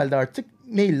ara herhalde artık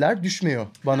mailler düşmüyor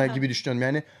bana gibi düşünüyorum.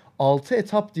 Yani 6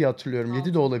 etap diye hatırlıyorum.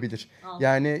 7 de olabilir. 6.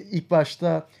 Yani ilk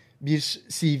başta bir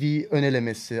CV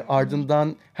önelemesi,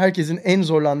 ardından herkesin en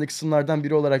zorlandığı kısımlardan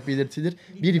biri olarak belirtilir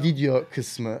bir video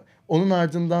kısmı. Onun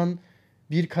ardından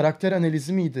bir karakter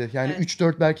analizi miydi? Yani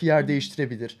 3-4 belki yer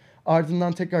değiştirebilir.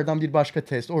 Ardından tekrardan bir başka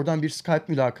test, oradan bir Skype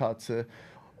mülakatı,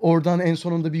 oradan en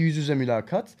sonunda bir yüz yüze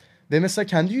mülakat. Ve mesela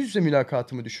kendi yüz yüze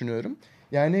mülakatımı düşünüyorum.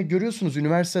 Yani görüyorsunuz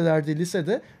üniversitelerde,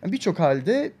 lisede birçok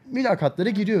halde mülakatlara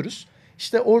giriyoruz.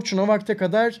 İşte Orçun'a vakte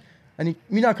kadar hani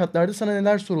mülakatlarda sana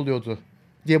neler soruluyordu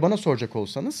diye bana soracak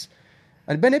olsanız.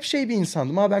 Hani ben hep şey bir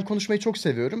insandım ama ben konuşmayı çok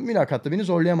seviyorum. Mülakatta beni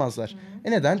zorlayamazlar.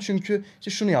 Neden? Çünkü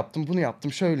işte şunu yaptım, bunu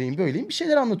yaptım, şöyleyim, böyleyim. Bir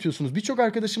şeyler anlatıyorsunuz. Birçok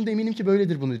arkadaşım da eminim ki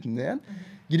böyledir bunu dinleyen.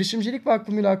 Girişimcilik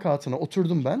Vakfı mülakatına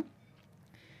oturdum ben.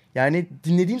 Yani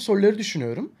dinlediğim soruları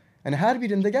düşünüyorum. Hani her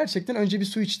birinde gerçekten önce bir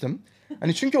su içtim.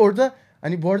 Hani çünkü orada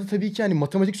hani bu arada tabii ki hani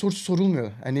matematik sorusu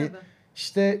sorulmuyor. Hani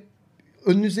işte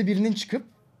önünüze birinin çıkıp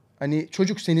hani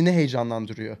çocuk seni ne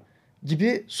heyecanlandırıyor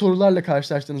gibi sorularla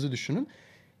karşılaştığınızı düşünün.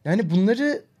 Yani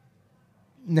bunları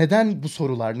neden bu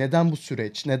sorular, neden bu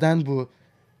süreç, neden bu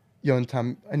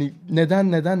yöntem, hani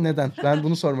neden? Ben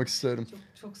bunu sormak istiyorum.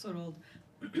 Çok soru oldu.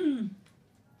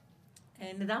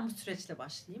 Neden bu süreçle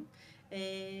başlayayım?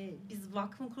 Biz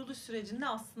vakfın kuruluş sürecinde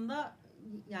aslında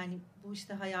yani bu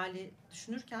işte hayali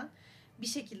düşünürken bir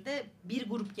şekilde bir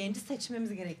grup genci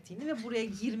seçmemiz gerektiğini ve buraya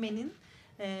girmenin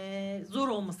zor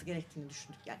olması gerektiğini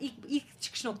düşündük. Yani ilk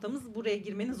çıkış noktamız buraya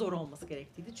girmenin zor olması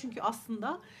gerektiğiydi. Çünkü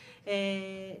aslında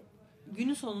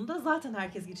günün sonunda zaten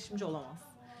herkes girişimci olamaz.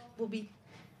 Bu bir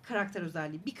karakter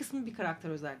özelliği. Bir kısmı bir karakter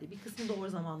özelliği. Bir kısmı doğru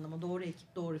zamanlama, doğru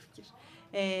ekip, doğru fikir.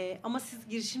 Ama siz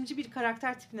girişimci bir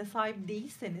karakter tipine sahip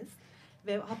değilseniz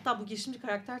ve hatta bu girişimci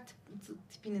karakter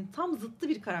tipinin tam zıttı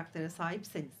bir karaktere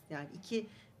sahipseniz, yani iki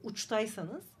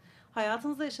uçtaysanız,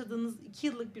 hayatınızda yaşadığınız 2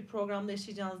 yıllık bir programda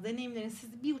yaşayacağınız deneyimlerin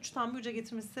sizi bir uçtan bir uca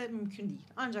getirmesi mümkün değil.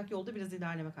 Ancak yolda biraz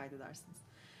ilerleme kaydedersiniz.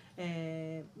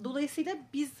 Dolayısıyla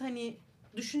biz hani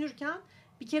düşünürken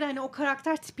bir kere hani o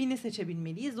karakter tipini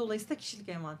seçebilmeliyiz. Dolayısıyla kişilik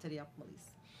envanteri yapmalıyız.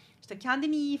 İşte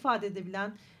kendini iyi ifade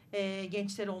edebilen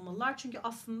gençler olmalılar. Çünkü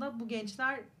aslında bu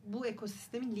gençler bu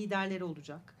ekosistemin liderleri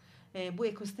olacak. Bu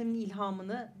ekosistemin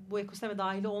ilhamını bu ekosisteme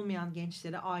dahil olmayan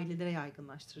gençlere, ailelere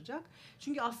yaygınlaştıracak.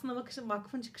 Çünkü aslında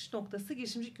vakfın çıkış noktası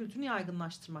girişimci kültürünü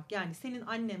yaygınlaştırmak. Yani senin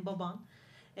annen, baban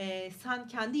sen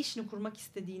kendi işini kurmak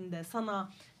istediğinde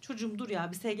sana çocuğum dur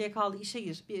ya bir SGK'lı işe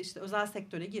gir, bir işte özel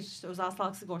sektöre gir, işte özel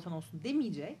sağlık sigortan olsun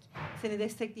demeyecek. Seni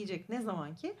destekleyecek ne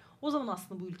zaman ki? O zaman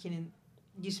aslında bu ülkenin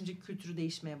girişimcilik kültürü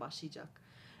değişmeye başlayacak.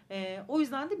 O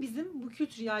yüzden de bizim bu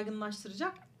kültürü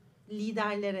yaygınlaştıracak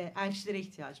liderlere, elçilere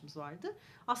ihtiyacımız vardı.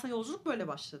 Aslında yolculuk böyle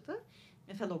başladı.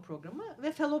 Fellow programı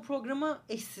ve Fellow programı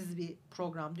eşsiz bir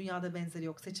program. Dünyada benzeri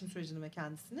yok seçim sürecinin ve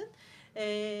kendisinin.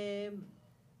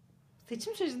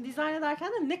 Seçim sürecini dizayn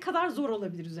ederken de ne kadar zor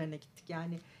olabilir üzerine gittik.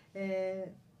 Yani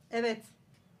evet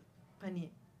hani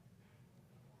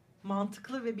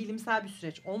mantıklı ve bilimsel bir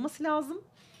süreç olması lazım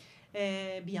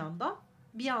bir yandan.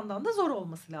 Bir yandan da zor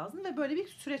olması lazım ve böyle bir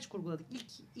süreç kurguladık.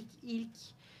 İlk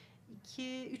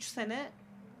 2-3 sene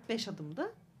 5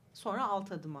 adımdı. Sonra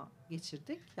 6 adıma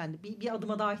geçirdik. Yani bir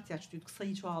adıma daha ihtiyaç duyduk.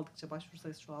 Sayı çoğaldıkça, başvuru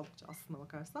sayısı çoğaldıkça aslına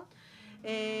bakarsan.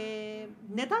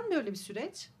 Neden böyle bir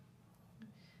süreç?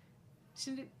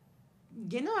 Şimdi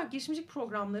genel olarak girişimcilik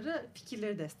programları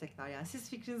fikirleri destekler. Yani siz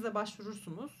fikrinize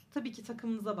başvurursunuz. Tabii ki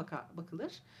takımınıza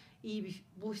bakılır.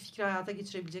 Bu fikri hayata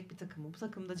geçirebilecek bir takım mı? Bu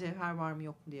takımda cevher var mı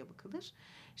yok mu diye bakılır.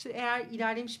 İşte eğer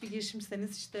ilerlemiş bir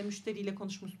girişimseniz işte müşteriyle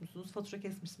konuşmuş musunuz, fatura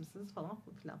kesmiş misiniz falan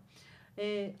filan.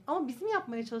 Ama bizim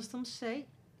yapmaya çalıştığımız şey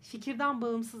fikirden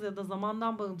bağımsız ya da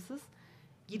zamandan bağımsız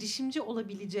girişimci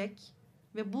olabilecek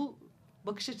ve bu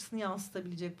bakış açısını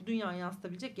yansıtabilecek, bu dünyayı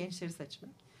yansıtabilecek gençleri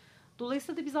seçmek.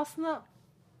 Dolayısıyla da biz aslında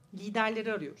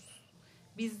liderleri arıyoruz.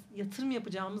 Biz yatırım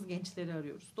yapacağımız gençleri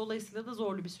arıyoruz. Dolayısıyla da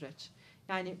zorlu bir süreç.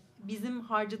 Yani bizim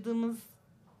harcadığımız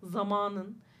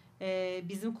zamanın,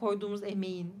 bizim koyduğumuz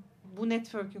emeğin, bu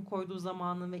network'ün koyduğu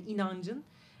zamanın ve inancın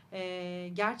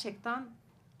gerçekten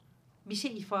bir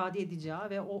şey ifade edeceği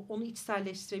ve onu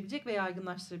içselleştirebilecek ve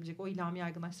yaygınlaştırabilecek, o ilhamı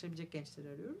yaygınlaştırabilecek gençleri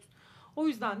arıyoruz. O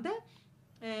yüzden de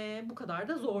bu kadar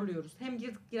da zorluyoruz. Hem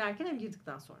girerken hem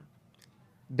girdikten sonra.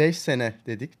 5 sene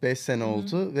dedik. 5 sene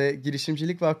oldu ve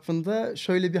Girişimcilik Vakfı'nda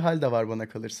şöyle bir hal de var bana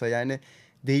kalırsa. Yani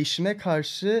değişime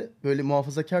karşı böyle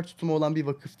muhafazakar tutumu olan bir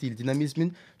vakıf değil.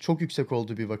 Dinamizmin çok yüksek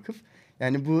olduğu bir vakıf.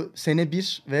 Yani bu sene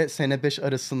 1 ve sene 5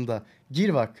 arasında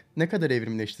Girvak ne kadar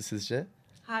evrimleşti sizce?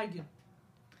 Her gün.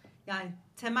 Yani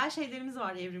temel şeylerimiz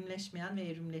var evrimleşmeyen ve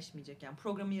evrimleşmeyecek. Yani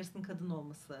programın yarısının kadın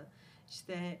olması,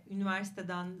 işte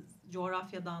üniversiteden,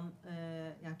 coğrafyadan,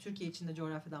 yani Türkiye içinde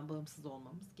coğrafyadan bağımsız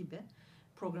olmamız gibi.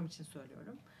 Program için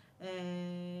söylüyorum.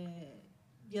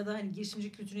 Ya da hani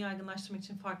girişimci kültürünü yaygınlaştırmak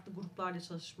için farklı gruplarla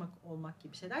çalışmak olmak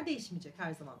gibi şeyler değişmeyecek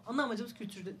her zaman. Ana amacımız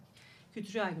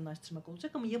kültürü yaygınlaştırmak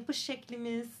olacak ama yapış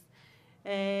şeklimiz,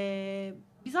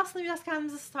 biz aslında biraz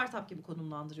kendimizi startup gibi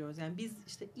konumlandırıyoruz. Yani biz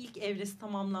işte ilk evresi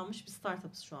tamamlanmış bir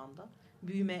startup'ız şu anda.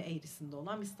 Büyüme eğrisinde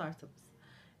olan bir startup'ız.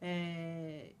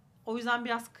 O yüzden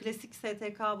biraz klasik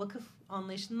STK vakıf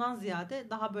anlayışından ziyade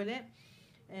daha böyle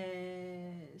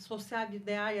sosyal bir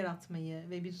değer yaratmayı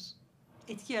ve bir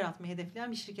etki yaratmayı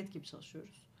hedefleyen bir şirket gibi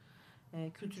çalışıyoruz.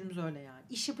 Kültürümüz öyle yani.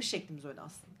 İş yapış şeklimiz öyle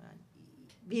aslında. Yani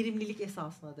verimlilik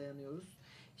esasına dayanıyoruz.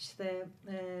 İşte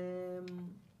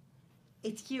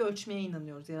etkiyi ölçmeye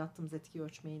inanıyoruz. Yarattığımız etkiyi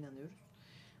ölçmeye inanıyoruz.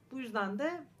 Bu yüzden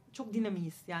de çok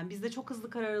dinamiyiz. Yani bizde çok hızlı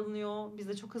karar alınıyor.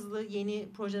 Bizde çok hızlı yeni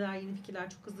projeler, yeni fikirler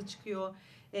çok hızlı çıkıyor.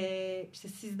 İşte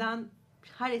sizden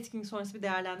her etkinlik sonrası bir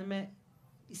değerlendirme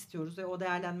istiyoruz ve o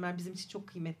değerlendirmeler bizim için çok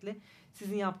kıymetli.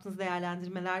 Sizin yaptığınız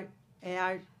değerlendirmeler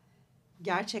eğer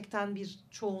gerçekten bir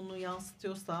çoğunluğu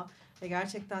yansıtıyorsa ve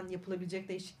gerçekten yapılabilecek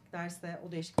değişikliklerse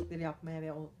o değişiklikleri yapmaya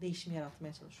ve o değişimi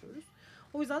yaratmaya çalışıyoruz.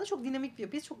 O yüzden de çok dinamik bir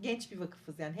yapıyız. Çok genç bir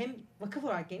vakıfız yani. Hem vakıf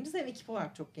olarak genciz hem ekip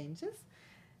olarak çok genciz.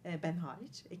 Ben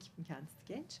hariç. Ekibin kendisi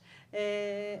genç.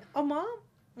 Ama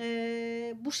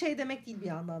bu şey demek değil bir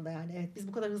yandan da yani. Evet biz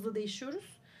bu kadar hızlı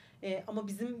değişiyoruz. Ama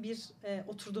bizim bir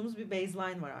oturduğumuz bir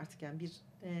baseline var artık. Yani bir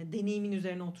deneyimin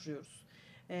üzerine oturuyoruz.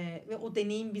 Ve o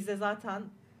deneyim bize zaten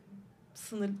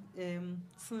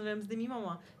sınırlarımız demeyeyim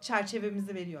ama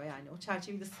çerçevemizi veriyor yani. O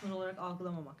çerçeveyi de sınır olarak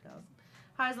algılamamak lazım.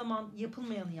 Her zaman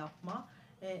yapılmayanı yapma,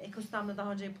 ekosistemde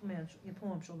daha önce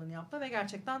yapılmamış olanı yapma ve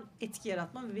gerçekten etki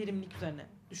yaratma ve verimlilik üzerine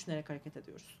düşünerek hareket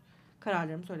ediyoruz.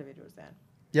 Kararlarımızı öyle veriyoruz yani.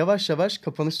 Yavaş yavaş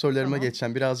kapanış sorularıma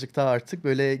geçen birazcık daha artık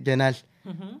böyle genel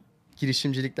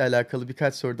girişimcilikle alakalı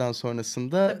birkaç sorudan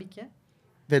sonrasında tabii ki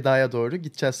vedaya doğru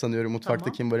gideceğiz sanıyorum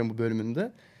Mutfakta Kim Var'ın bu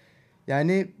bölümünde.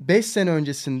 Yani 5 sene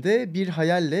öncesinde bir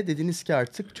hayalle dediniz ki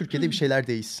artık Türkiye'de bir şeyler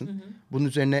değişsin. Bunun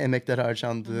üzerine emekler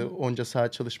harcandı, onca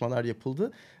saat çalışmalar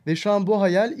yapıldı. Ve şu an bu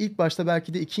hayal ilk başta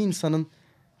belki de 2 insanın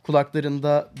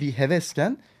kulaklarında bir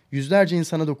hevesken yüzlerce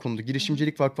insana dokundu.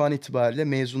 Girişimcilik Vakfı an itibariyle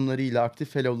mezunlarıyla, aktif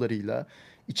fellowlarıyla,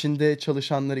 içinde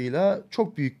çalışanlarıyla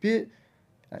çok büyük bir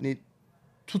yani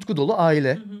tutku dolu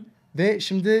aile. Ve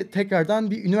şimdi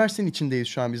tekrardan bir üniversitenin içindeyiz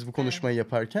şu an biz bu konuşmayı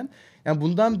yaparken. Yani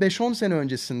bundan 5-10 sene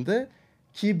öncesinde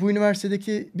ki bu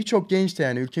üniversitedeki birçok genç de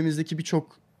yani ülkemizdeki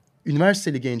birçok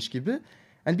üniversiteli genç gibi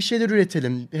yani bir şeyler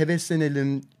üretelim,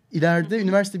 heveslenelim. İleride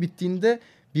üniversite bittiğinde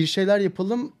bir şeyler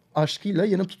yapalım aşkıyla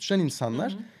yanıp tutuşan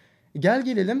insanlar. Gel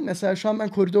gelelim mesela şu an ben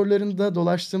koridorlarında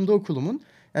dolaştığımda okulumun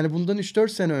yani bundan 3-4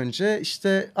 sene önce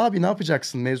işte abi ne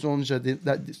yapacaksın mezun olunca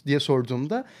diye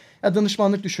sorduğumda ya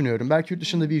danışmanlık düşünüyorum. Belki yurt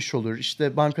dışında bir iş olur.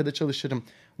 İşte bankada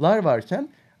çalışırımlar varken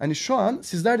hani şu an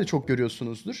sizler de çok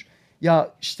görüyorsunuzdur.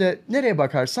 Ya işte nereye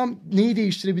bakarsam neyi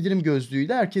değiştirebilirim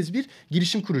gözlüğüyle herkes bir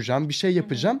girişim kuracağım, bir şey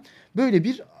yapacağım. Böyle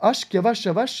bir aşk yavaş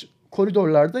yavaş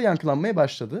koridorlarda yankılanmaya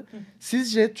başladı.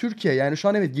 Sizce Türkiye yani şu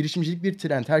an evet girişimcilik bir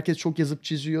trend. Herkes çok yazıp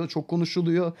çiziyor, çok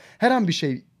konuşuluyor. Her an bir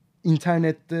şey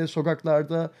internette,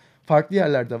 sokaklarda, farklı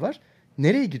yerlerde var.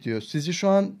 Nereye gidiyor? Sizce şu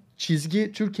an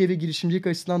çizgi Türkiye ve girişimcilik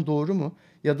açısından doğru mu?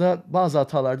 Ya da bazı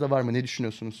hatalar da var mı? Ne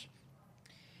düşünüyorsunuz?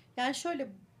 Yani şöyle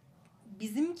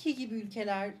bizimki gibi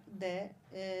ülkelerde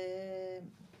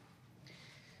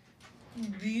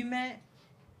büyüme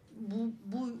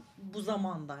bu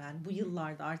zamanda, yani bu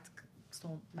yıllarda, artık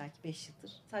son belki 5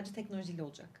 yıldır sadece teknolojiyle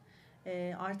olacak.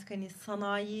 Artık hani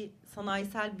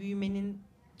sanayisel büyümenin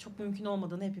çok mümkün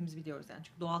olmadığını hepimiz biliyoruz yani.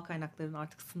 Çünkü doğal kaynakların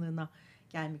artık sınırına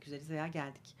gelmek üzereyiz veya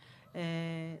geldik.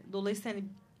 Dolayısıyla hani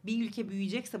bir ülke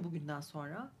büyüyecekse bugünden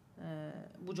sonra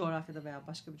bu coğrafyada veya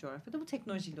başka bir coğrafyada bu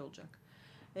teknolojiyle olacak.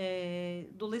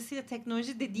 Dolayısıyla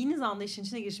teknoloji dediğiniz anda işin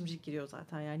içine girişimcilik giriyor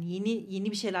zaten. Yani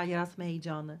yeni bir şeyler yaratma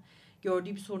heyecanı,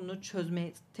 gördüğü bir sorunu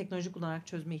teknoloji kullanarak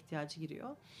çözme ihtiyacı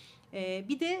giriyor.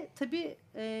 Bir de tabii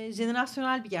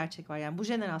jenerasyonel bir gerçek var. Yani bu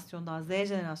jenerasyon, daha Z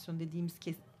jenerasyonu dediğimiz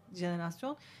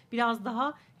jenerasyon biraz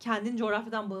daha kendini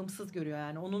coğrafyadan bağımsız görüyor.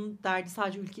 Yani onun derdi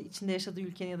sadece içinde yaşadığı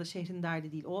ülkenin ya da şehrin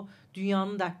derdi değil. O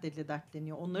dünyanın dertleriyle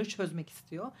dertleniyor. Onları çözmek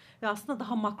istiyor. Ve aslında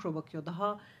daha makro bakıyor.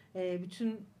 Daha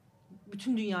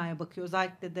bütün dünyaya bakıyor.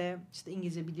 Özellikle de işte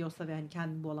İngilizce biliyorsa ve hani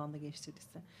kendini bu alanda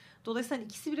geliştirdiyse. Dolayısıyla hani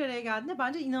ikisi bir araya geldiğinde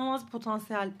bence inanılmaz bir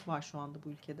potansiyel var şu anda bu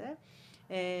ülkede.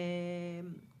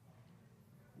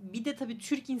 Bir de tabii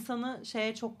Türk insanı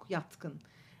şeye çok yatkın.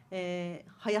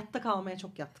 Hayatta kalmaya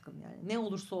çok yatkın yani. Ne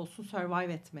olursa olsun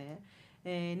survive etmeye,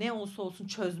 ne olursa olsun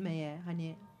çözmeye,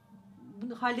 hani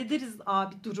bunu hallederiz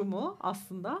abi durumu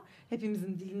aslında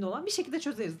hepimizin dilinde olan bir şekilde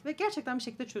çözeriz ve gerçekten bir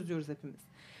şekilde çözüyoruz hepimiz.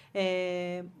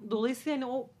 Dolayısıyla hani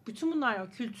o bütün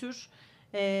bunlar, kültür,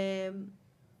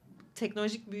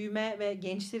 teknolojik büyüme ve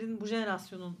gençlerin, bu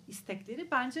jenerasyonun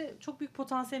istekleri bence çok büyük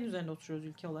potansiyelin üzerinde oturuyoruz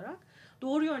ülke olarak.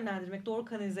 Doğru yönlendirmek, doğru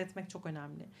kanalize etmek çok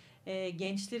önemli.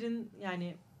 Gençlerin,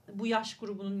 yani bu yaş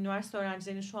grubunun, üniversite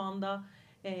öğrencilerinin şu anda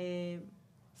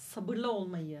sabırlı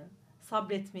olmayı,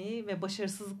 sabretmeyi ve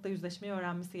başarısızlıkla yüzleşmeyi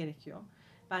öğrenmesi gerekiyor.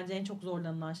 Bence en çok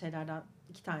zorlanılan şeylerden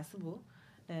 2 tanesi bu.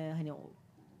 Hani o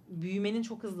büyümenin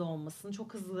çok hızlı olmasını,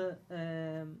 çok hızlı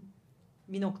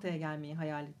bir noktaya gelmeyi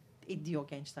hayal ediyor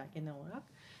gençler genel olarak.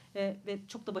 Ve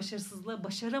çok da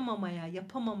başaramamaya,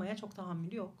 yapamamaya çok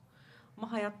tahammülü yok.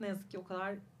 Ama hayat ne yazık ki o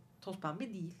kadar toz pembe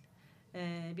değil.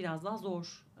 Biraz daha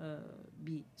zor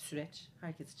bir süreç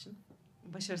herkes için.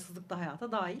 Başarısızlık da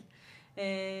hayata dahil.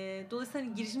 Dolayısıyla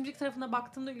hani girişimcilik tarafına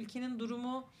baktığımda ülkenin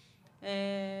durumu,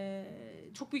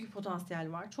 çok büyük bir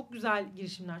potansiyel var. Çok güzel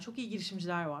girişimler, çok iyi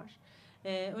girişimciler var.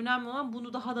 Önemli olan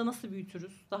bunu daha da nasıl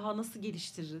büyütürüz, daha nasıl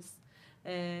geliştiririz,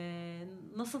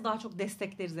 nasıl daha çok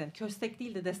destekleriz. Yani köstek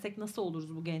değil de destek nasıl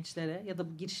oluruz bu gençlere ya da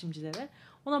bu girişimcilere,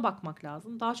 ona bakmak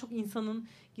lazım. Daha çok insanın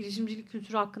girişimcilik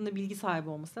kültürü hakkında bilgi sahibi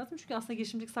olması lazım. Çünkü aslında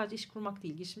girişimcilik sadece iş kurmak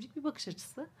değil. Girişimcilik bir bakış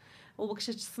açısı. O bakış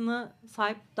açısına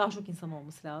sahip daha çok insan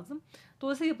olması lazım.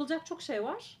 Dolayısıyla yapılacak çok şey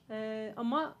var.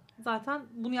 Ama zaten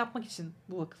bunu yapmak için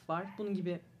bu vakıf var. Bunun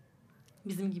gibi,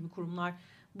 bizim gibi kurumlar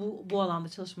bu alanda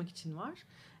çalışmak için var.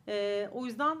 O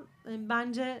yüzden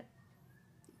bence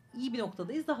iyi bir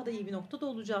noktadayız. Daha da iyi bir noktada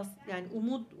olacağız. Yani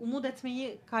umut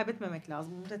etmeyi kaybetmemek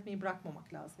lazım. Umut etmeyi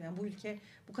bırakmamak lazım. Yani bu ülke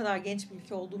bu kadar genç bir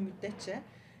ülke olduğu müddetçe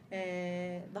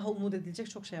daha umut edilecek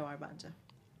çok şey var bence.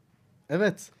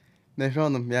 Evet. Mehru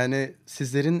Hanım, yani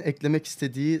sizlerin eklemek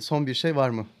istediği son bir şey var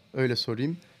mı? Öyle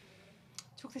sorayım.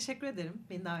 Çok teşekkür ederim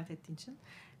beni davet ettiğin için.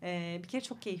 Bir kere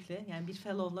çok keyifli. Yani bir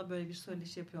fellow'la böyle bir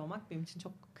söyleşi yapıyor olmak benim için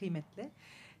çok kıymetli.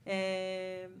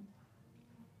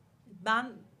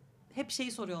 Ben hep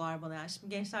şeyi soruyorlar bana, yani şimdi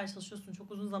gençlerle çalışıyorsun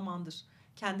çok uzun zamandır.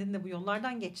 Kendin de bu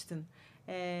yollardan geçtin.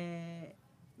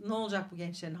 Ne olacak bu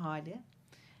gençlerin hali?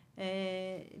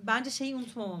 Bence şeyi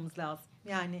unutmamamız lazım.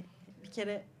 Yani bir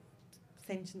kere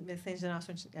senin için ve senin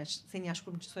jenerasyon için, yani senin yaş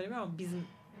grubun için söylemiyorum ama bizim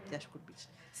yaş grubu için,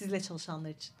 sizle çalışanlar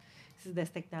için, sizi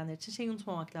destekleyenler için şeyi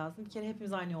unutmamak lazım. Bir kere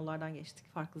hepimiz aynı yollardan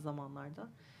geçtik farklı zamanlarda.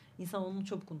 İnsan onu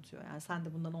çabuk unutuyor. Yani sen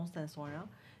de bundan 10 sene sonra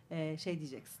şey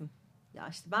diyeceksin. Ya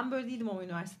işte ben böyle değildim ama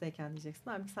üniversitedeyken diyeceksin.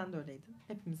 Halbuki sen de öyleydin.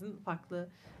 Hepimizin farklı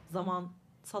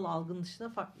zamansal algının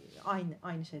dışında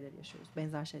aynı şeyleri yaşıyoruz.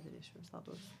 Benzer şeyleri yaşıyoruz daha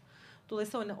doğrusu.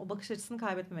 Dolayısıyla o bakış açısını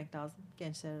kaybetmemek lazım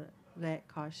gençlere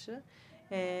karşı.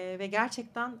 Ve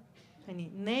gerçekten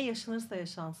hani ne yaşanırsa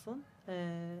yaşansın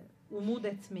umut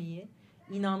etmeyi,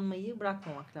 inanmayı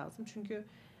bırakmamak lazım. Çünkü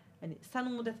hani sen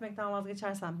umut etmekten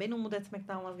vazgeçersen, ben umut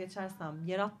etmekten vazgeçersem,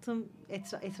 yarattığım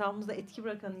etrafımızda etki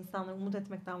bırakan insanlar umut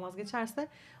etmekten vazgeçerse,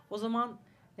 o zaman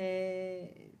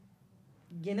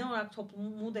genel olarak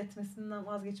toplumun umut etmesinden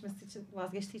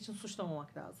vazgeçtiği için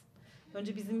suçlamamak lazım.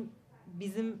 Önce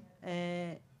bizim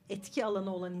etki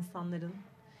alanı olan insanların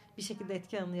bir şekilde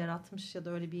etki alanı yaratmış ya da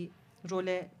öyle bir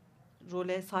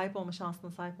role sahip olma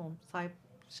şansına sahip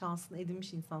şansını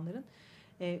edinmiş insanların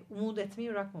umut etmeyi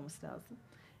bırakmaması lazım.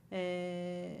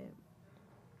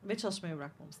 Ve çalışmayı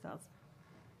bırakmamız lazım.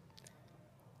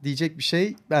 Diyecek bir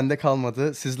şey bende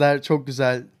kalmadı. Sizler çok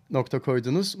güzel nokta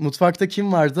koydunuz. Mutfakta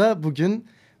Kim Var da bugün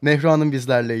Mehru Hanım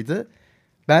bizlerleydi.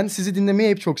 Ben sizi dinlemeyi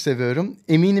hep çok seviyorum.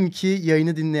 Eminim ki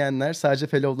yayını dinleyenler sadece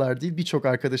fellow'lar değil birçok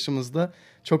arkadaşımız da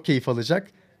çok keyif alacak.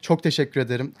 Çok teşekkür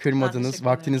ederim. Kırmadınız, teşekkür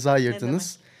vaktinizi ederim. Ne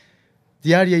ayırdınız.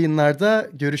 Diğer yayınlarda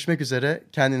görüşmek üzere.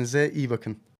 Kendinize iyi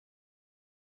bakın.